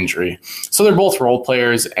there's an injury. So they're both role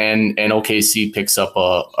players, and OKC picks up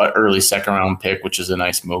a early 2nd round pick, which is a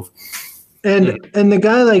nice move. And the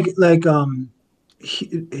guy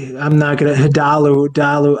I'm not gonna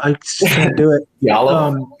Dalu. I just can't do it.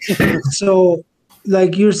 So,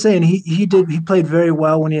 like you're saying, he played very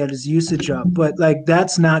well when he had his usage up, but like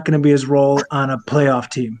that's not going to be his role on a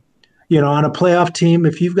playoff team. On a playoff team,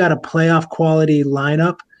 if you've got a playoff quality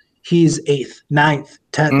lineup, he's 8th, 9th,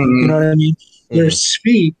 10th. You know what I mean? There's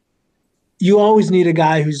speed. You always need a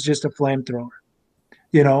guy who's just a flamethrower.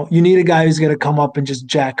 You need a guy who's going to come up and just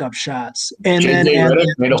jack up shots. And then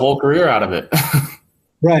made a whole career out of it.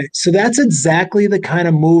 Right. So that's exactly the kind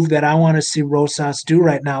of move that I want to see Rosas do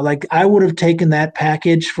right now. Like, I would have taken that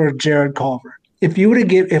package for Jared Culver.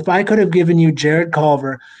 If I could have given you Jared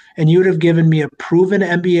Culver and you would have given me a proven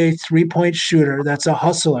NBA 3-point shooter that's a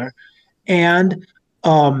hustler and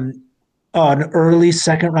an early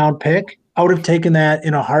 2nd round pick, I would have taken that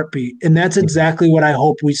in a heartbeat. And that's exactly what I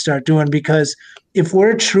hope we start doing, because if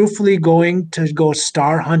we're truthfully going to go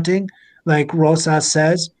star hunting, like Rosas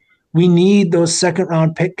says, we need those 2nd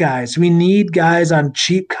round pick guys. We need guys on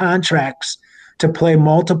cheap contracts to play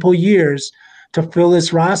multiple years to fill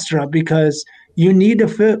this roster up, because you need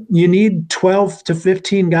 12 to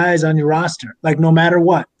 15 guys on your roster, like no matter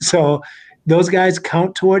what. So those guys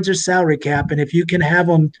count towards your salary cap. And if you can have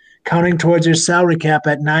them counting towards your salary cap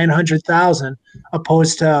at $900,000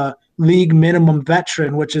 opposed to league minimum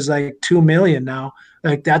veteran, which is like $2 million now,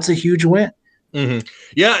 like that's a huge win.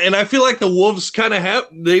 Yeah, and I feel like the Wolves kind of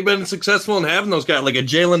they've been successful in having those guys, like a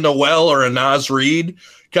Jalen Noel or a Nas Reed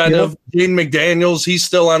kind of. Gene McDaniels, he's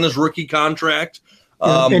still on his rookie contract.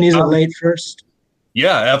 And he's a late first.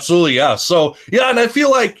 Yeah, absolutely, yeah. So, yeah, and I feel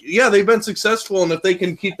like, they've been successful, and if they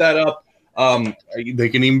can keep that up, they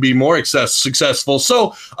can even be more successful.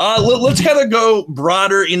 So let's kind of go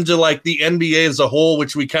broader into like the NBA as a whole,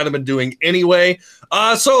 which we kind of been doing anyway.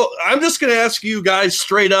 So I'm just going to ask you guys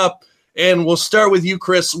straight up, and we'll start with you,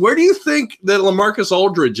 Chris. Where do you think that LaMarcus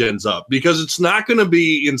Aldridge ends up? Because it's not going to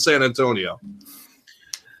be in San Antonio.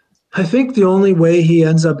 I think the only way he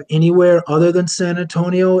ends up anywhere other than San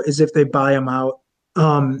Antonio is if they buy him out.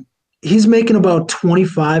 He's making about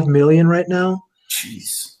 $25 million right now.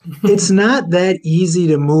 Jeez. it's not that easy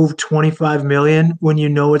to move 25 million when you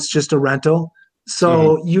know it's just a rental.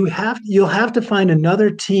 So you'll have to find another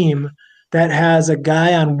team that has a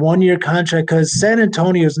guy on 1 year contract, because San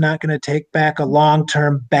Antonio is not going to take back a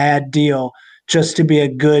long-term bad deal just to be a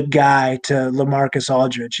good guy to LaMarcus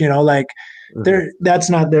Aldridge. That's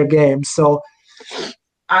not their game. So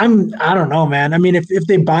I don't know, man. I mean, if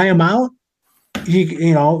they buy him out,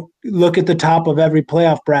 look at the top of every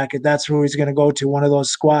playoff bracket. That's where he's going to go to, one of those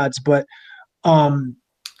squads. But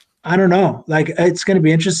I don't know. Like, it's going to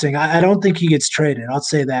be interesting. I don't think he gets traded. I'll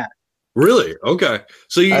say that. Really? Okay.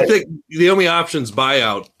 So you think the only option's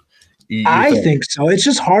buyout? I think so. It's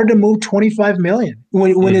just hard to move 25 million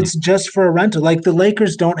when it's just for a rental. Like, the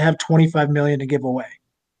Lakers don't have 25 million to give away.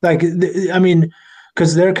 Like, I mean,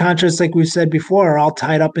 because their contracts, like we said before, are all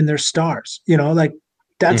tied up in their stars. Like,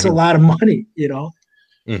 that's a lot of money.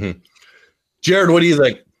 Jared, what do you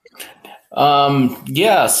think?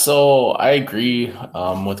 Yeah, so I agree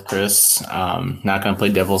with Chris. Not going to play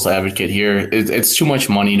devil's advocate here. It's too much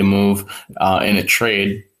money to move in a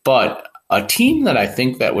trade, but a team that I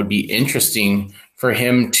think that would be interesting for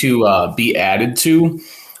him to be added to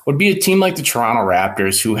would be a team like the Toronto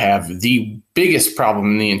Raptors, who have the biggest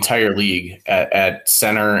problem in the entire league at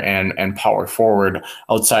center and power forward,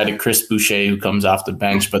 outside of Chris Boucher, who comes off the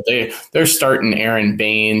bench. But they're starting Aaron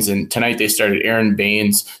Baines, and tonight they started Aaron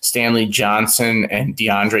Baines, Stanley Johnson, and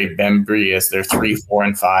DeAndre Bembry as their 3, 4,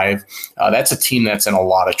 and 5. That's a team that's in a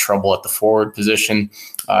lot of trouble at the forward position.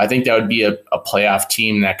 I think that would be a playoff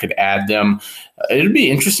team that could add them. It'd be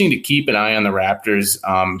interesting to keep an eye on the Raptors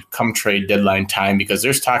come trade deadline time, because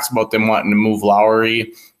there's talks about them wanting to move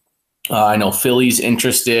Lowry. I know Philly's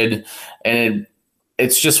interested, and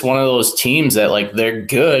it's just one of those teams that, like, they're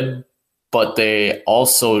good, but they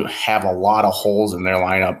also have a lot of holes in their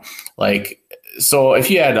lineup. Like, so if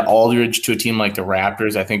you add Aldridge to a team like the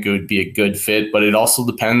Raptors, I think it would be a good fit, but it also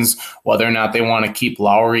depends whether or not they want to keep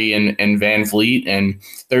Lowry and Van Vliet, and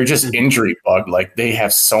they're just injury bugged. Like, they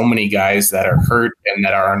have so many guys that are hurt and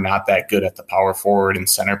that are not that good at the power forward and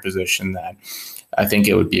center position that I think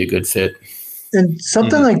it would be a good fit. And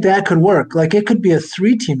something like that could work. Like, it could be a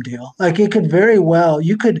 3-team deal. Like, it could very well,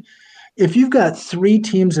 if you've got 3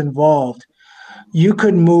 teams involved, you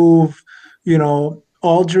could move,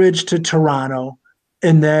 Aldridge to Toronto,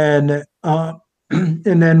 and then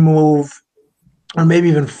move, or maybe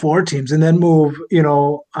even 4 teams, and then move,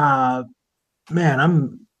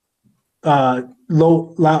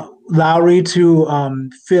 Lowry to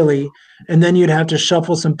Philly, and then you'd have to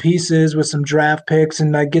shuffle some pieces with some draft picks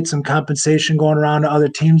and get some compensation going around to other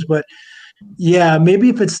teams. But yeah, maybe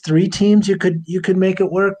if it's 3 teams, you could make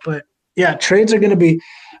it work. But yeah, trades are going to be,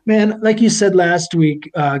 man, like you said last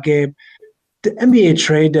week, Gabe, the NBA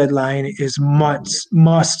trade deadline is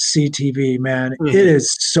must-see TV, man. It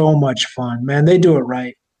is so much fun, man. They do it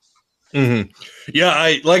right.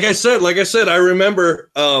 Yeah, like I said, I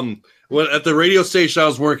remember when at the radio station I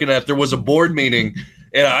was working at, there was a board meeting,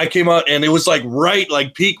 and I came out, and it was like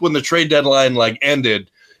peak when the trade deadline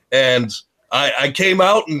ended, and I came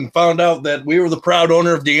out and found out that we were the proud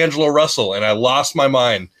owner of D'Angelo Russell, and I lost my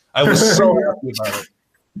mind. I was so happy about it.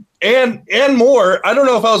 And more. I don't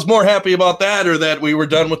know if I was more happy about that or that we were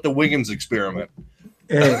done with the Wiggins experiment.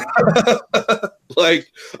 Yeah.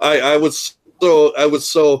 I was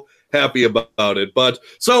so happy about it. But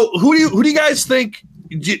so who do you guys think?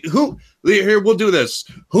 Here, we'll do this.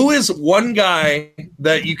 Who is one guy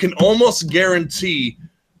that you can almost guarantee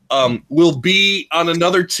will be on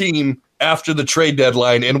another team after the trade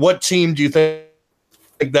deadline, and what team do you think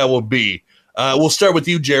that will be? We'll start with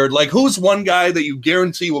you, Jared. Like, who's one guy that you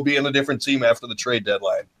guarantee will be on a different team after the trade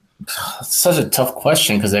deadline? It's such a tough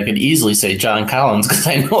question, because I could easily say John Collins, because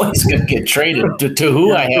I know he's going to get traded to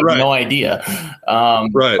who I have no idea.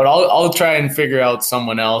 Right. But I'll try and figure out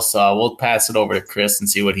someone else. We'll pass it over to Chris and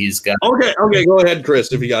see what he's got. Okay, go ahead,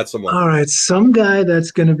 Chris, if you got someone. All right, some guy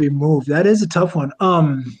that's going to be moved. That is a tough one.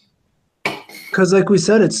 Because like we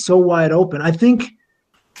said, it's so wide open. I think –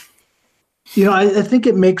 I think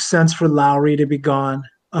it makes sense for Lowry to be gone.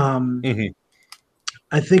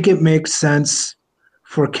 I think it makes sense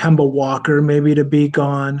for Kemba Walker maybe to be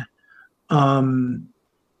gone.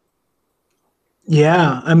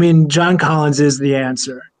 Yeah, I mean, John Collins is the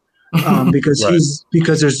answer because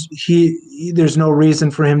there's no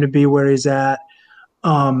reason for him to be where he's at.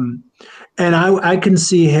 And I can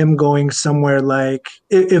see him going somewhere like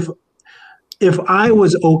if I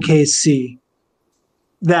was OKC.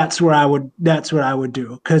 That's what I would do,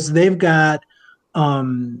 because they've got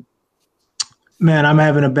man, I'm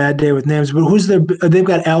having a bad day with names, but they've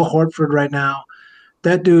got Al Horford right now.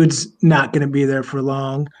 That dude's not going to be there for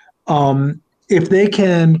long. if they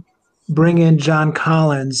can bring in John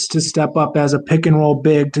Collins to step up as a pick and roll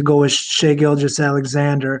big to go with Shai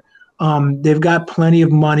Gilgeous-Alexander, they've got plenty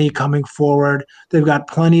of money coming forward. They've got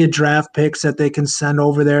plenty of draft picks that they can send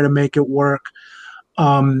over there to make it work.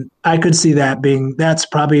 I could see that's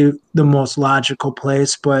probably the most logical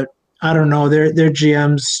place, but I don't know. Their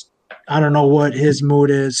GM's, I don't know what his mood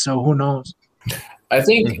is, so who knows? I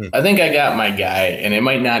think I got my guy, and it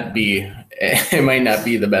might not be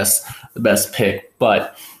the best pick,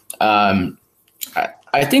 but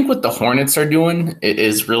I think what the Hornets are doing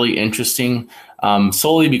is really interesting,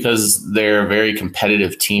 solely because they're a very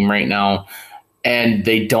competitive team right now, and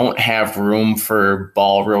they don't have room for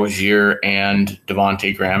Ball, Rozier, and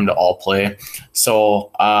Devontae Graham to all play.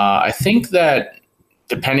 So I think that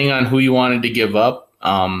depending on who you wanted to give up,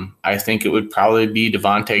 I think it would probably be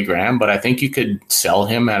Devontae Graham, but I think you could sell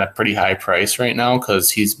him at a pretty high price right now because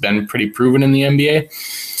he's been pretty proven in the NBA.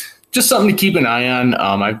 Just something to keep an eye on.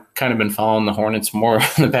 I've kind of been following the Hornets more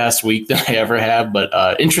in the past week than I ever have,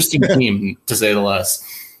 but interesting team to say the least.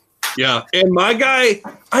 Yeah, and my guy,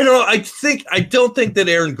 I don't know. I don't think that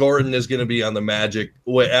Aaron Gordon is going to be on the Magic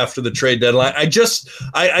after the trade deadline. I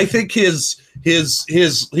think his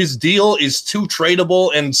deal is too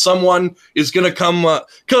tradable, and someone is going to come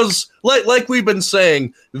because like we've been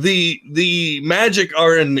saying, the Magic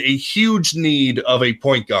are in a huge need of a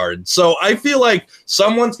point guard. So I feel like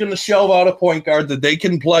someone's going to shelve out a point guard that they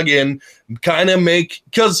can plug in, kind of make,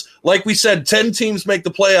 because like we said, 10 teams make the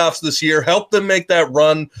playoffs this year. Help them make that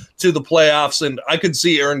run to the playoffs, and I could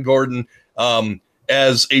see Aaron Gordon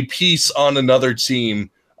as a piece on another team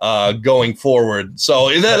going forward. So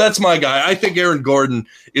that's my guy. I think Aaron Gordon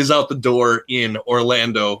is out the door in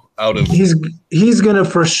Orlando. He's gonna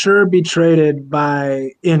for sure be traded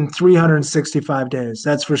in 365 days.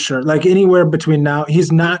 That's for sure. Like anywhere between now,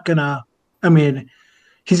 he's not gonna. I mean,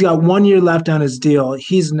 he's got 1 year left on his deal.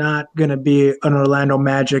 He's not gonna be an Orlando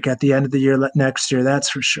Magic at the end of the year next year. That's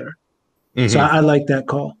for sure. Mm-hmm. So I like that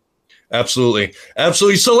call. Absolutely.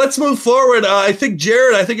 So let's move forward. I think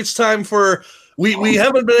Jared. I think it's time for. We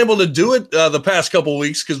haven't been able to do it the past couple of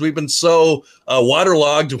weeks because we've been so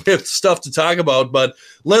waterlogged with stuff to talk about. But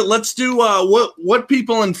let's do what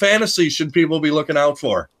people in fantasy should people be looking out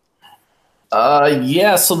for?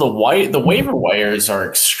 Yeah, so the waiver wires are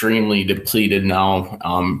extremely depleted now,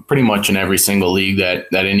 pretty much in every single league that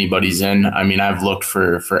anybody's in. I mean, I've looked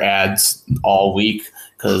for ads all week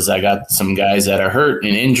because I got some guys that are hurt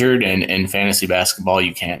and injured, and in fantasy basketball,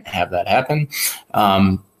 you can't have that happen.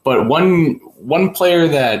 But one player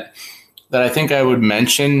that I think I would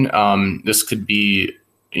mention, this could be,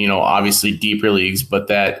 obviously deeper leagues, but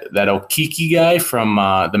that Okiki guy from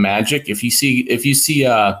the Magic. If you see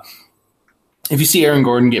Aaron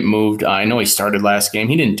Gordon get moved, I know he started last game.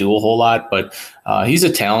 He didn't do a whole lot, but he's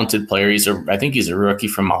a talented player. I think he's a rookie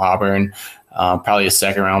from Auburn, probably a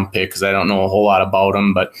second round pick because I don't know a whole lot about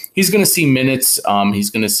him. But he's going to see minutes. He's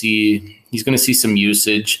going to see some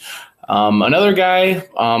usage. Another guy,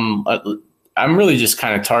 I'm really just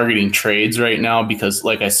kind of targeting trades right now because,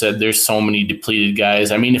 like I said, there's so many depleted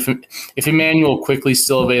guys. I mean, if Emmanuel Quickly's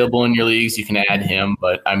still available in your leagues, you can add him,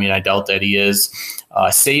 but I mean, I doubt that he is.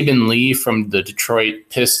 Saban Lee from the Detroit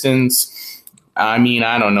Pistons. I mean,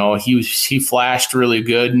 I don't know. He flashed really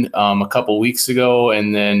good a couple weeks ago,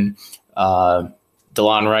 and then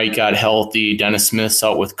DeLon Wright got healthy. Dennis Smith's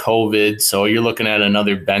out with COVID, so you're looking at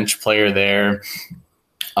another bench player there.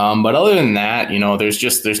 But other than that,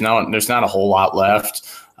 there's not a whole lot left.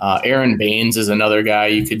 Aaron Baines is another guy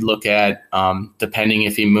you could look at, depending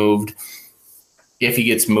if he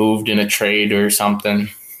gets moved in a trade or something.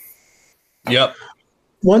 Yep.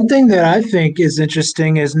 One thing that I think is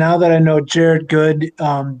interesting is now that I know Jared Good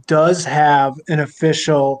does have an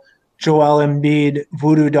official Joel Embiid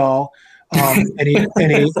voodoo doll, and he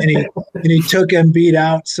took Embiid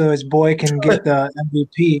out so his boy can get the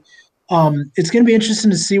MVP. It's going to be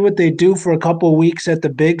interesting to see what they do for a couple of weeks at the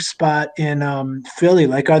big spot in Philly.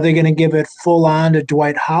 Like, are they going to give it full on to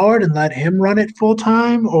Dwight Howard and let him run it full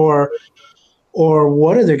time, or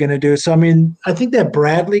what are they going to do? So, I mean, I think that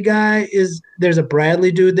Bradley guy there's a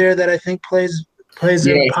Bradley dude there that I think plays.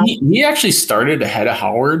 Yeah, he actually started ahead of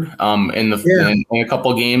Howard in a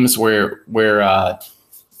couple of games where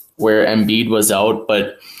Embiid was out,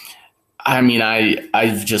 but. I mean,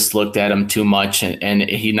 I've just looked at him too much, and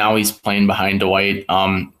he's playing behind Dwight.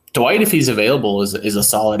 Dwight, if he's available, is a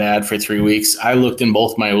solid ad for 3 weeks. I looked in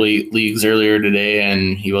both my leagues earlier today,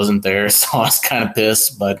 and he wasn't there, so I was kind of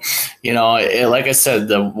pissed. But like I said,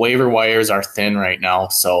 the waiver wires are thin right now.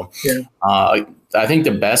 So I think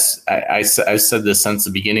the best. I've said this since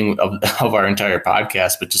the beginning of our entire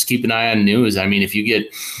podcast, but just keep an eye on news. I mean, if you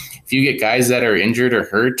if you get guys that are injured or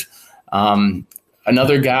hurt,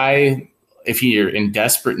 another guy, if you're in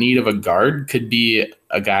desperate need of a guard, could be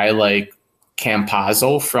a guy like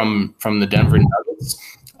Campazzo from the Denver Nuggets.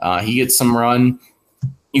 He gets some run.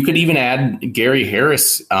 You could even add Gary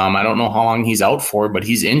Harris. I don't know how long he's out for, but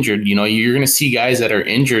he's injured. You know, you're going to see guys that are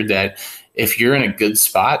injured that if you're in a good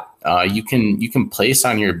spot, you can place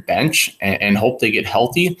on your bench and hope they get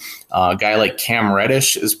healthy. A guy like Cam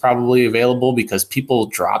Reddish is probably available because people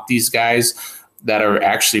drop these guys that are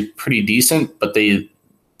actually pretty decent, but they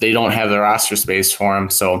don't have the roster space for them.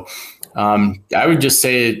 So I would just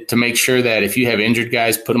say to make sure that if you have injured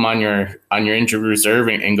guys, put them on your injured reserve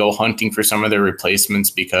and go hunting for some of their replacements,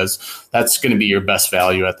 because that's going to be your best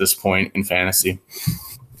value at this point in fantasy.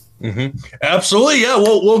 Mm-hmm. Absolutely. Yeah.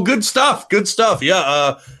 Well, good stuff. Good stuff.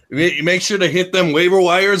 Yeah. Make sure to hit them waiver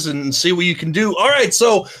wires and see what you can do. All right.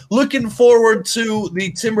 So looking forward to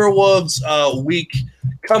the Timberwolves week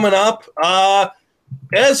coming up.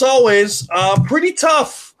 As always, pretty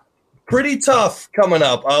tough coming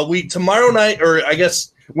up. Tomorrow night, or I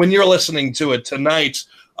guess when you're listening to it tonight,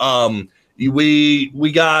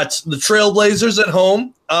 we got the Trailblazers at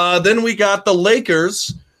home. Then we got the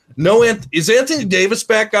Lakers. Is Anthony Davis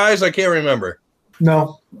back, guys? I can't remember.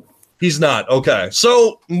 No, he's not. Okay,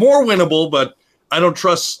 so more winnable, but I don't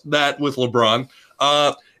trust that with LeBron.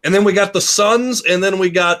 And then we got the Suns, and then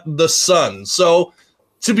we got the Suns. So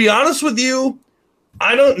to be honest with you,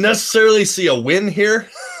 I don't necessarily see a win here.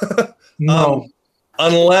 No.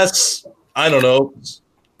 Unless I don't know.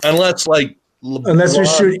 Unless like unless we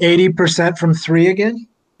shoot 80% from three again.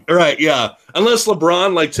 Right, yeah. Unless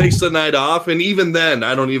LeBron like takes the night off, and even then,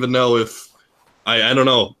 I don't even know if I don't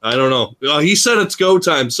know. He said it's go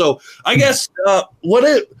time, so I guess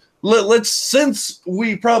let's since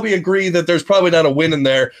we probably agree that there's probably not a win in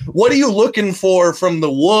there. What are you looking for from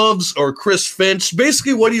the Wolves or Chris Finch?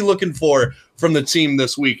 Basically, what are you looking for from the team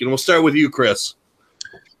this week? And we'll start with you, Chris.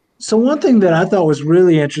 So one thing that I thought was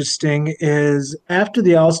really interesting is after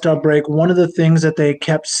the All-Star break, one of the things that they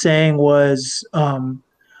kept saying was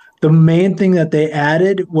the main thing that they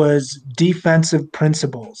added was defensive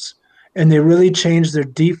principles. And they really changed their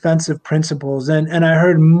defensive principles. And I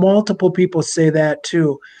heard multiple people say that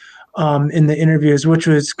too in the interviews, which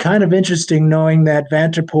was kind of interesting knowing that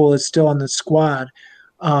Vanderpool is still on the squad.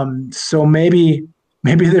 So maybe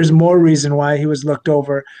there's more reason why he was looked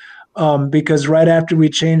over. Because right after we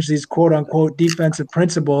changed these quote-unquote defensive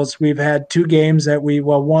principles, we've had two games that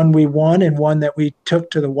one we won and one that we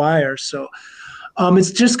took to the wire. So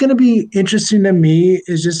it's just going to be interesting to me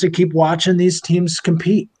is just to keep watching these teams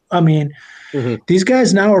compete. I mean, These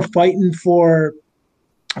guys now are fighting for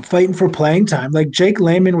playing time. Like Jake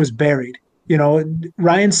Layman was buried. You know,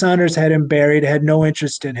 Ryan Saunders had him buried, had no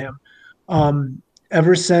interest in him.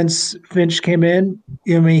 Ever since Finch came in,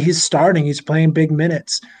 I mean, he's starting. He's playing big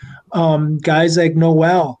minutes. Guys like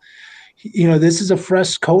Noel, you know, this is a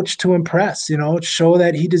fresh coach to impress, you know, show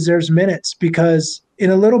that he deserves minutes, because in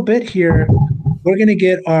a little bit here, we're going to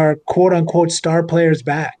get our quote-unquote star players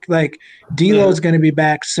back. Like D'Lo's going to be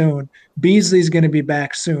back soon. Beasley's going to be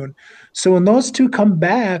back soon. So when those two come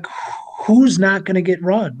back, who's not going to get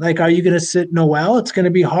run? Like, are you going to sit Noel? It's going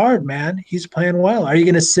to be hard, man. He's playing well. Are you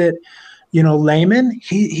going to sit Layman?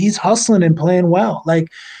 He's hustling and playing well.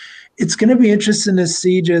 Like, it's going to be interesting to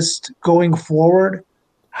see just going forward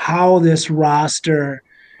how this roster,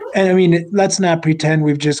 and I mean, let's not pretend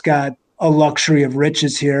we've just got a luxury of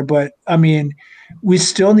riches here, but I mean, we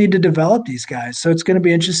still need to develop these guys. So it's going to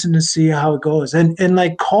be interesting to see how it goes. And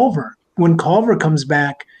like Culver, when Culver comes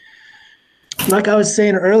back, like I was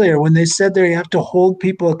saying earlier, when they said they have to hold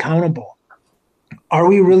people accountable, are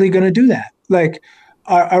we really going to do that? Like,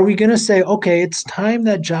 are we going to say, okay, it's time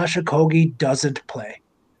that Josh Okogie doesn't play?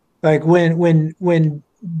 Like when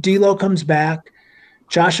D'Lo comes back,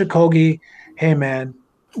 Josh Okogie, hey man,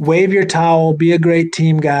 wave your towel, be a great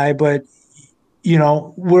team guy, but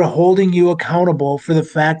we're holding you accountable for the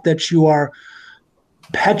fact that you are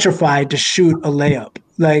petrified to shoot a layup.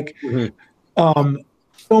 Like,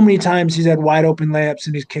 so many times he's had wide open layups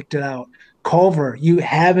and he's kicked it out. Culver,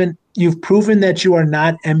 you've proven that you are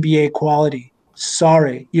not NBA quality.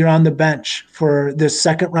 Sorry, you're on the bench for the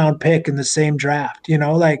second round pick in the same draft.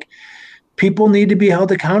 Like, people need to be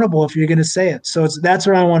held accountable if you're going to say it. So that's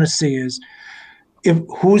what I want to see is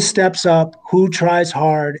who steps up, who tries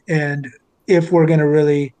hard, and if we're going to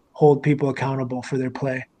really hold people accountable for their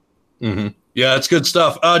play. Mm-hmm. Yeah, that's good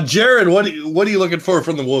stuff. Jared, what are you looking for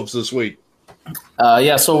from the Wolves this week?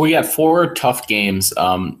 Yeah, so we got 4 tough games.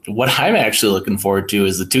 What I'm actually looking forward to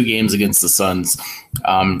is the 2 games against the Suns,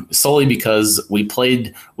 solely because we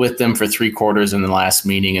played with them for 3 quarters in the last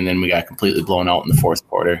meeting, and then we got completely blown out in the 4th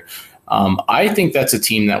quarter. I think that's a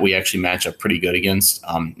team that we actually match up pretty good against.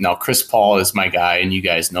 Now, Chris Paul is my guy, and you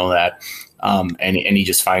guys know that, and he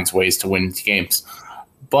just finds ways to win games.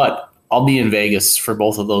 But I'll be in Vegas for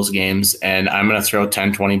both of those games, and I'm going to throw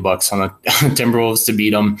 $10-20 on the Timberwolves to beat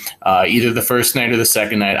them, either the first night or the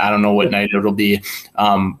second night. I don't know what night it'll be,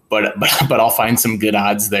 but I'll find some good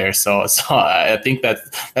odds there. So I think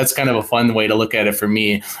that's kind of a fun way to look at it for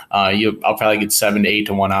me. I'll probably get 7 to 8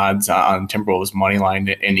 to 1 odds on Timberwolves money line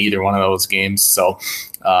in either one of those games. So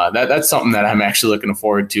that's something that I'm actually looking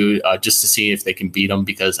forward to, just to see if they can beat them,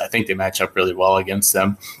 because I think they match up really well against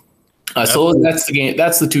them. So that's the game.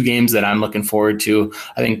 That's the 2 games that I'm looking forward to.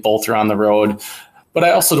 I think both are on the road, but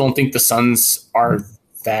I also don't think the Suns are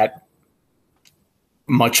that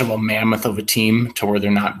much of a mammoth of a team to where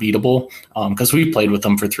they're not beatable, because we played with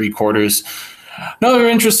them for 3 quarters. Another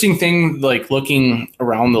interesting thing, like looking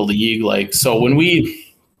around the league, like so when we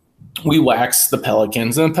wax the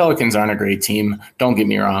Pelicans, and the Pelicans aren't a great team, don't get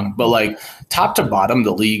me wrong, but like top to bottom,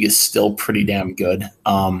 the league is still pretty damn good.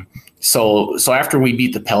 So after we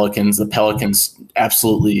beat the Pelicans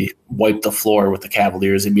absolutely wiped the floor with the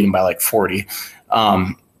Cavaliers. They beat them by like 40.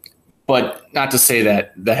 But not to say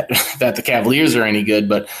that the Cavaliers are any good,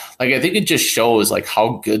 but like I think it just shows like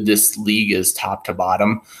how good this league is top to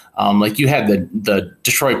bottom. Like you had the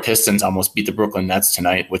Detroit Pistons almost beat the Brooklyn Nets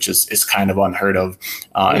tonight, which is kind of unheard of.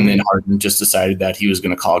 And then Harden just decided that he was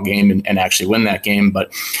going to call a game and actually win that game.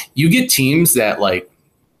 But you get teams that like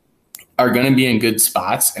are going to be in good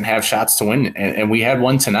spots and have shots to win, and we had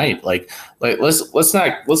one tonight. Like let's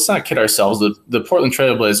not kid ourselves. The Portland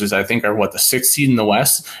Trail Blazers, I think, are the 6th seed in the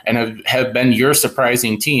West, and have been your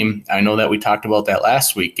surprising team. I know that we talked about that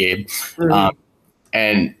last week, Gabe,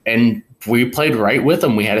 and we played right with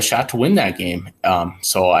them. We had a shot to win that game.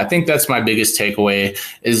 So I think that's my biggest takeaway.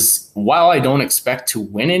 Is while I don't expect to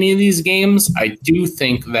win any of these games, I do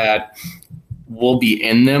think that we'll be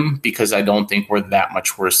in them, because I don't think we're that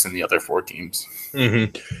much worse than the other 4 teams.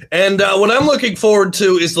 Mm-hmm. And what I'm looking forward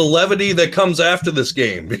to is the levity that comes after this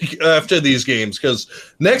game, after these games, because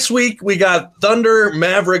next week we got Thunder,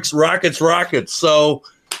 Mavericks, Rockets. So,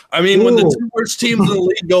 I mean, when the 2 worst teams in the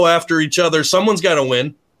league go after each other, someone's got to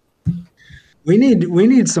win. We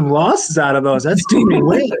need some losses out of those. That's too many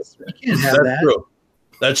wins. We can't have that. True.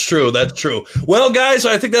 That's true. Well, guys,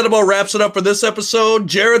 I think that about wraps it up for this episode.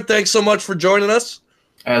 Jared, thanks so much for joining us.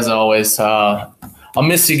 As always, I'll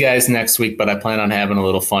miss you guys next week, but I plan on having a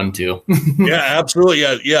little fun too. Yeah, absolutely.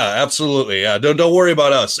 Yeah, absolutely. Yeah, don't worry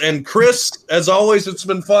about us. And Chris, as always, it's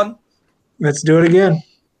been fun. Let's do it again.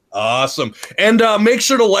 Awesome. And make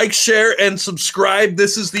sure to like, share, and subscribe.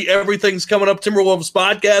 This is the Everything's Coming Up Timberwolves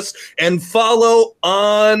podcast, and follow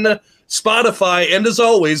on Spotify. And as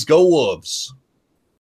always, go Wolves.